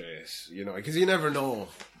a good base, you know, because you never know.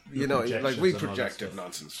 You know, like we projected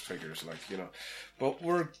nonsense figures, like, you know, but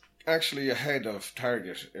we're actually ahead of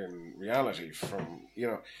target in reality. From, you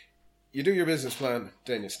know, you do your business plan,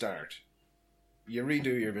 then you start. You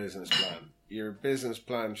redo your business plan. Your business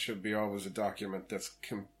plan should be always a document that's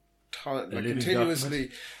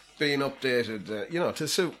continuously being updated, you know, to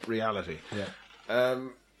suit reality. Yeah.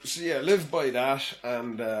 So yeah, live by that,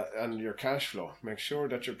 and your cash flow. Make sure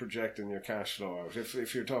that you're projecting your cash flow out.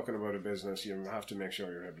 If you're talking about a business, you have to make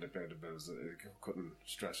sure you're able to pay the bills. I couldn't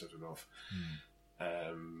stress it enough.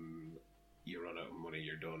 You run out of money,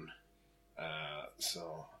 you're done.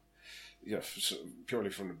 So purely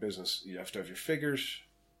from the business, you have to have your figures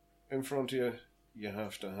in front of you. You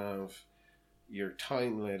have to have your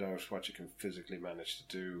time laid out, what you can physically manage to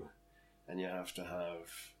do, and you have to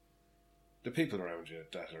have the people around you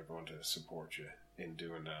that are going to support you in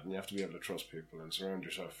doing that. And you have to be able to trust people and surround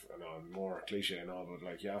yourself. I know, more cliche and all, but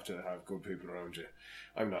like, you have to have good people around you.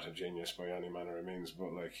 I'm not a genius by any manner of means,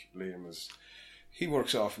 but like, Liam he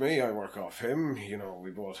works off me, I work off him. You know, we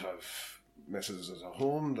both have misses as a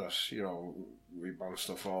home that, you know, we bounce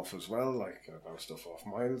stuff off as well. Like, I bounce stuff off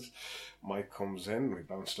Myles. Mike comes in, we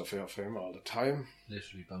bounce stuff off him all the time.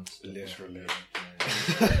 Literally bounce stuff. Literally.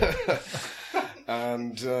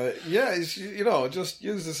 And you know, just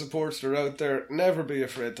use the supports that are out there. Never be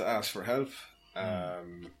afraid to ask for help.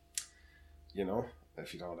 You know,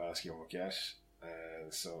 if you don't ask, you won't get.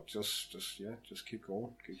 So just keep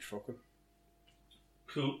going, keep trucking.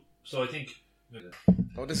 Cool. So I think.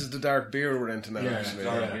 Oh, this is the dark beer we're into now. Actually.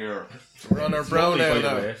 Dark beer. We're on our brown lovely, ale by the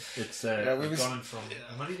now. way. It's we've gone from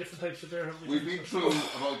how many different types of beer have we? We've been through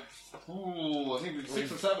about, I think we've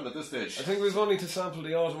 6 or 7 at this stage. I think we've only to sample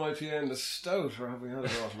the autumn IPA and the stout, or have we had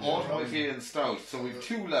an autumn? Autumn IPA and stout. So we've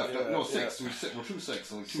 2 left. No, 6. We're through 6,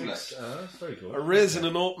 so we've 2 left. That's very good. A raisin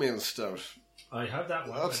and oatmeal stout. I have that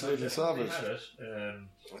one. Absolutely savage.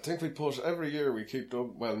 I think we put every year we keep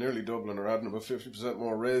nearly doubling or adding about 50%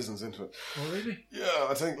 more raisins into it. Oh really? Yeah,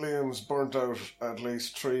 I think Liam's burnt out at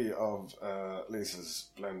least 3 of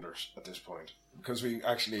Lisa's blenders at this point, because we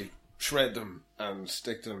actually shred them and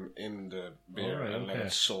stick them in the beer and let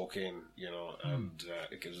it soak in, and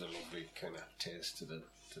it gives a lovely kind of taste to the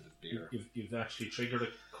beer. You've actually triggered a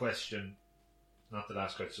question, not the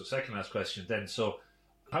last question, so second last question then. So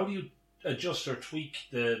how do you adjust or tweak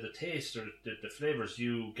the taste or the flavours?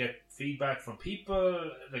 You get feedback from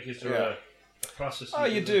people? Like, is there a process? Oh,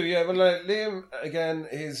 you do, yeah. Well, Liam, again,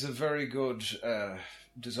 he's a very good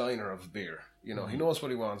designer of beer. He knows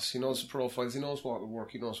what he wants. He knows the profiles. He knows what will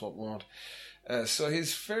work. He knows what won't. So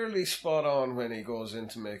he's fairly spot on when he goes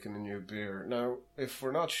into making a new beer. Now, if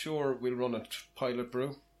we're not sure, we'll run a pilot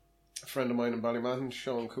brew. A friend of mine in Ballymatton,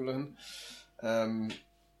 Sean Coolahan,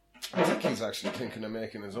 I think he's actually thinking of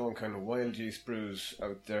making his own kind of wild yeast brews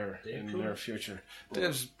out there in the near future.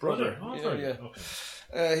 Dave's brother. Yeah.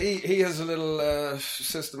 Okay. He has a little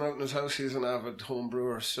system out in his house. He's an avid home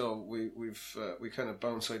brewer, so we kind of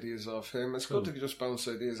bounce ideas off him. It's good to just bounce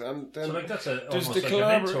ideas, and then so that's there's the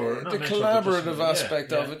collaborative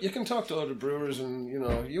aspect of it. You can talk to other brewers, and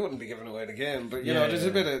you wouldn't be giving away the game, but there's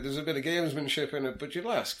a bit of gamesmanship in it. But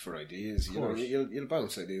you'll ask for ideas. You'll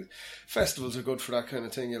bounce ideas. Festivals are good for that kind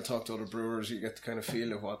of thing. You'll talk to other brewers. You get the kind of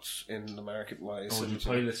feel of what's in the market wise. Would you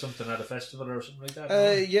pilot something at a festival or something like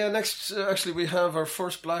that? Next, actually, we have our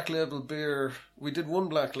first black label beer. We did one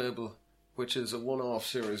black label, which is a one-off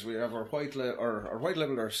series. We have our white label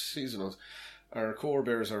are seasonals. Our core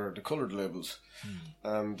beers are the coloured labels,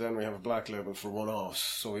 and then we have a black label for one-offs.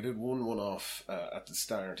 So we did one-off at the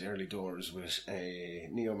start, early doors, with a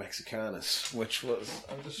Neo Mexicanus, which was,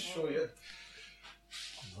 I'll just show you.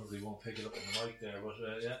 Probably won't pick it up on the mic there, but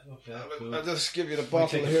okay. Cool. I'll just give you the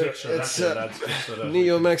bottle here. It's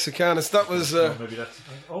Neo Mexicanus. That was. Maybe that's.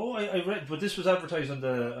 I read, but this was advertised on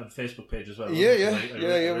the Facebook page as well.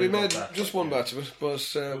 Yeah. We made just one batch of it, but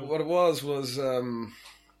what it was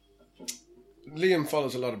Liam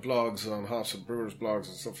follows a lot of blogs on hops and brewers blogs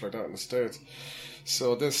and stuff like that in the States.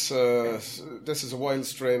 So this is a wild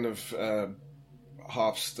strain of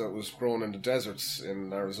hops that was grown in the deserts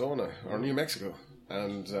in Arizona or New Mexico.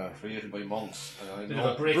 And created by monks.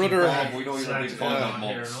 Brother, we know you're a big fan of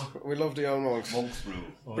monks. We love the old monks. Monks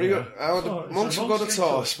brew. Monks are good at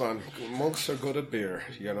sauce, man. Monks are good at beer.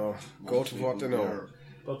 Go to what they know.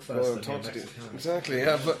 Exactly,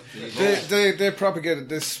 yeah. But they propagated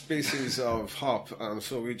this species of hop, and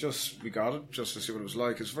so we got it just to see what it was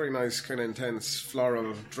like. It's very nice, kind of intense,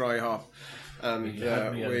 floral, dry hop. And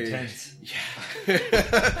the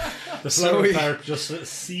flower part just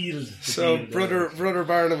sealed. So brother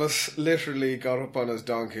Barnabas literally got up on his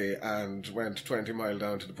donkey and went 20 mile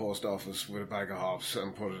down to the post office with a bag of hops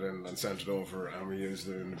and put it in and sent it over, and we used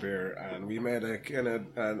it in the beer, and we made an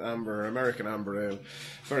American amber ale,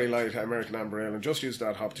 very light American amber ale, and just used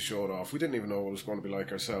that hop to show it off. We didn't even know what it was going to be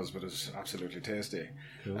like ourselves, but it's absolutely tasty.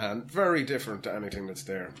 Cool. And very different to anything that's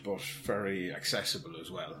there, but very accessible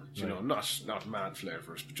as well. Not mad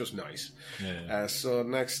flavours, but just nice. So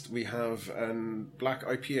next we have a black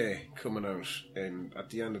IPA coming out at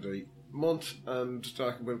the end of the month, and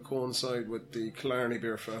that will coincide with the Killarney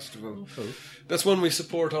Beer Festival. That's one we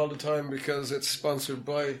support all the time because it's sponsored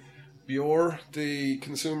by Bjor, the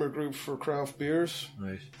consumer group for craft beers.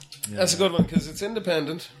 Right. That's a good one because it's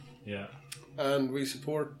independent. Yeah. And we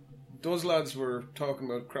support. Those lads were talking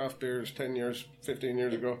about craft beers 10 years, 15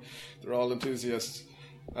 years ago. They're all enthusiasts,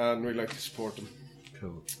 and we like to support them.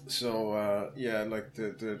 Cool. So,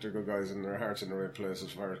 they're good guys, and their heart's in the right place as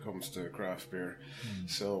far as it comes to craft beer.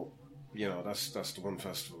 So, that's the one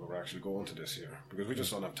festival that we're actually going to this year, because we just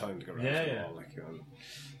don't have time to go around to them all.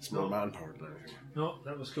 It's more manpower than anything. No,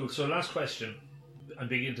 that was cool. So, last question. I'm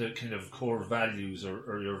big into kind of core values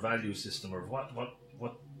or your value system, or what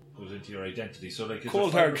goes into your identity. So like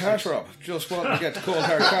cold hard cash, Rob. Just want to get the cold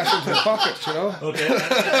hard cash into the pocket, Okay.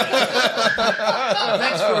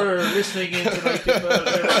 Thanks for listening in tonight, people.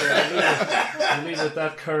 We'll leave with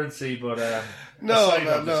that currency, but no.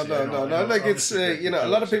 Like it's a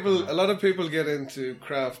lot of people get into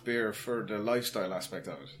craft beer for the lifestyle aspect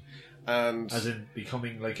of it. And as in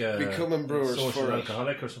becoming brewers social for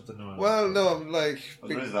alcoholic or something. No, well, no, like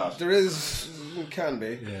there is that. There is, can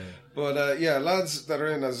be, yeah. But lads that are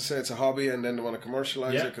in, as I say, it's a hobby, and then they want to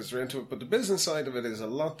commercialise it because they're into it. But the business side of it is a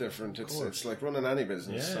lot different. It's like running any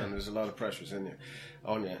business, and there's a lot of pressures on you,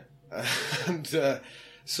 and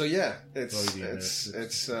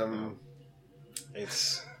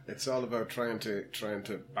it's all about trying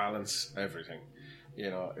to balance everything. You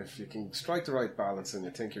know, if you can strike the right balance and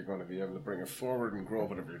you think you're going to be able to bring it forward and grow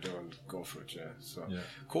whatever you're doing, go for it. So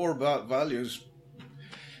core values,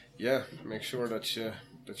 make sure that you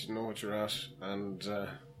know what you're at, and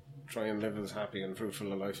try and live as happy and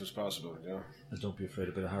fruitful a life as possible. You know, and don't be afraid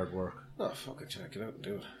of a bit of hard work. No, fucking check it out and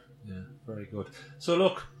do it. Yeah, very good. So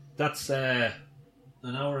look, that's an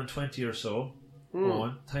hour and 20 or so.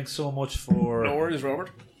 Owen, thanks so much for. No worries,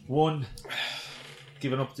 Robert.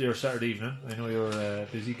 Giving up your Saturday evening. I know you're a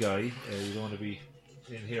busy guy. You don't want to be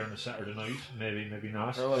in here on a Saturday night. Maybe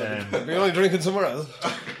not. I'll be only drinking somewhere else.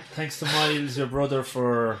 Thanks to Myles, your brother,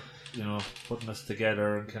 for putting us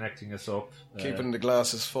together and connecting us up. Keeping the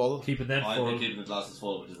glasses full. Keeping the glasses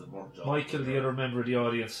full, which is a more job. Michael, the other member of the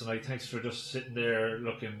audience tonight, thanks for just sitting there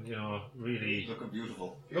looking, really looking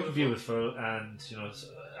beautiful. And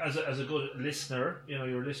as a good listener,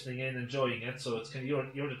 you're listening in, enjoying it. So it's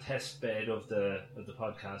you're the test bed of the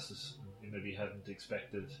podcast, as you maybe hadn't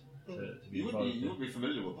expected. To be you would be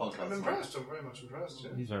familiar with podcasts. I'm impressed. I'm very much impressed.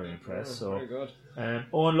 Yeah. He's very impressed. So very good.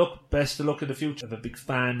 Owen, look, best of luck in the future. I'm a big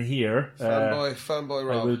fan here. Fanboy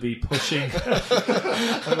Rob. I will be pushing.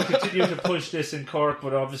 I will continue to push this in Cork,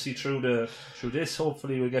 but obviously through this,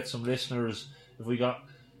 hopefully we'll get some listeners.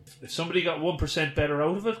 If somebody got 1% better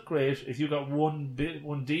out of it, great. If you got one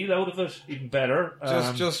deal out of it, even better.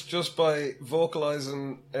 Just by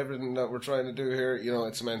vocalising everything that we're trying to do here,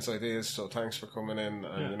 it's immense ideas. So thanks for coming in,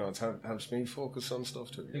 and it helps me focus on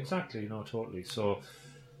stuff too. Exactly, totally. So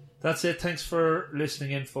that's it. Thanks for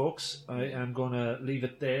listening in, folks. I am going to leave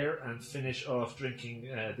it there and finish off drinking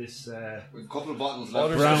this. We've a couple of bottles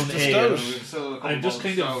left. Brown ale. I'm just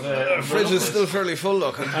kind of. Fridge is still fairly full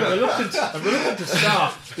looking. I'm reluctant to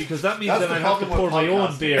stop because that means that I have to pour my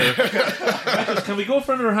own beer. Can we go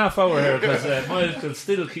for another half hour here? Because Myles will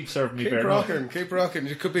still keep serving me beer. Keep rocking.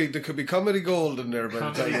 There could be comedy gold in there.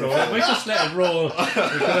 Comedy gold. I might just let it roll. We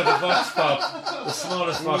could have a vox pop, the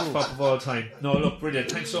smallest vox pop of all time. No, look,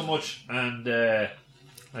 brilliant. Thanks so much. And I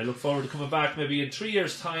look forward to coming back maybe in 3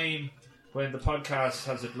 years' time when the podcast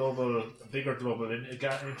has a bigger global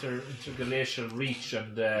interglacial reach,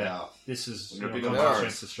 and this is going from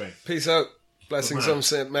strength to strength. Peace out. Blessings from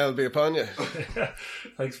St.Mel be upon you.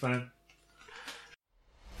 Thanks, man.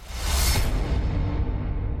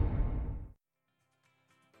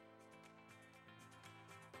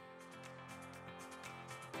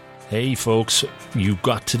 Hey folks, you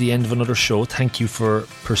got to the end of another show. Thank you for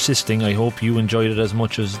persisting. I hope you enjoyed it as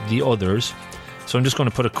much as the others. So I'm just going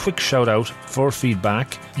to put a quick shout out for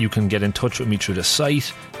feedback. You can get in touch with me through the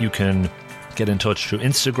site. You can get in touch through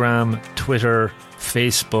Instagram, Twitter,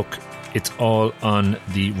 Facebook. It's all on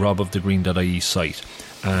the robofthegreen.ie site,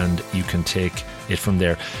 and you can take it from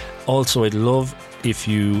there. Also, I'd love if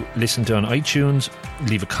you listen to on iTunes,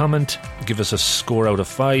 leave a comment, give us a score out of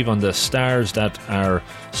 5 on the stars that are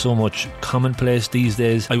so much commonplace these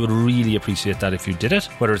days. I would really appreciate that if you did it.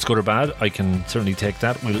 Whether it's good or bad, I can certainly take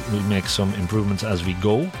that. We'll make some improvements as we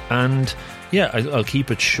go. And I'll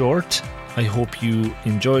keep it short. I hope you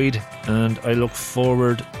enjoyed, and I look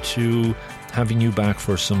forward to having you back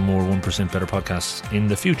for some more 1% Better podcasts in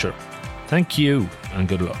the future. Thank you, and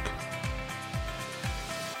good luck.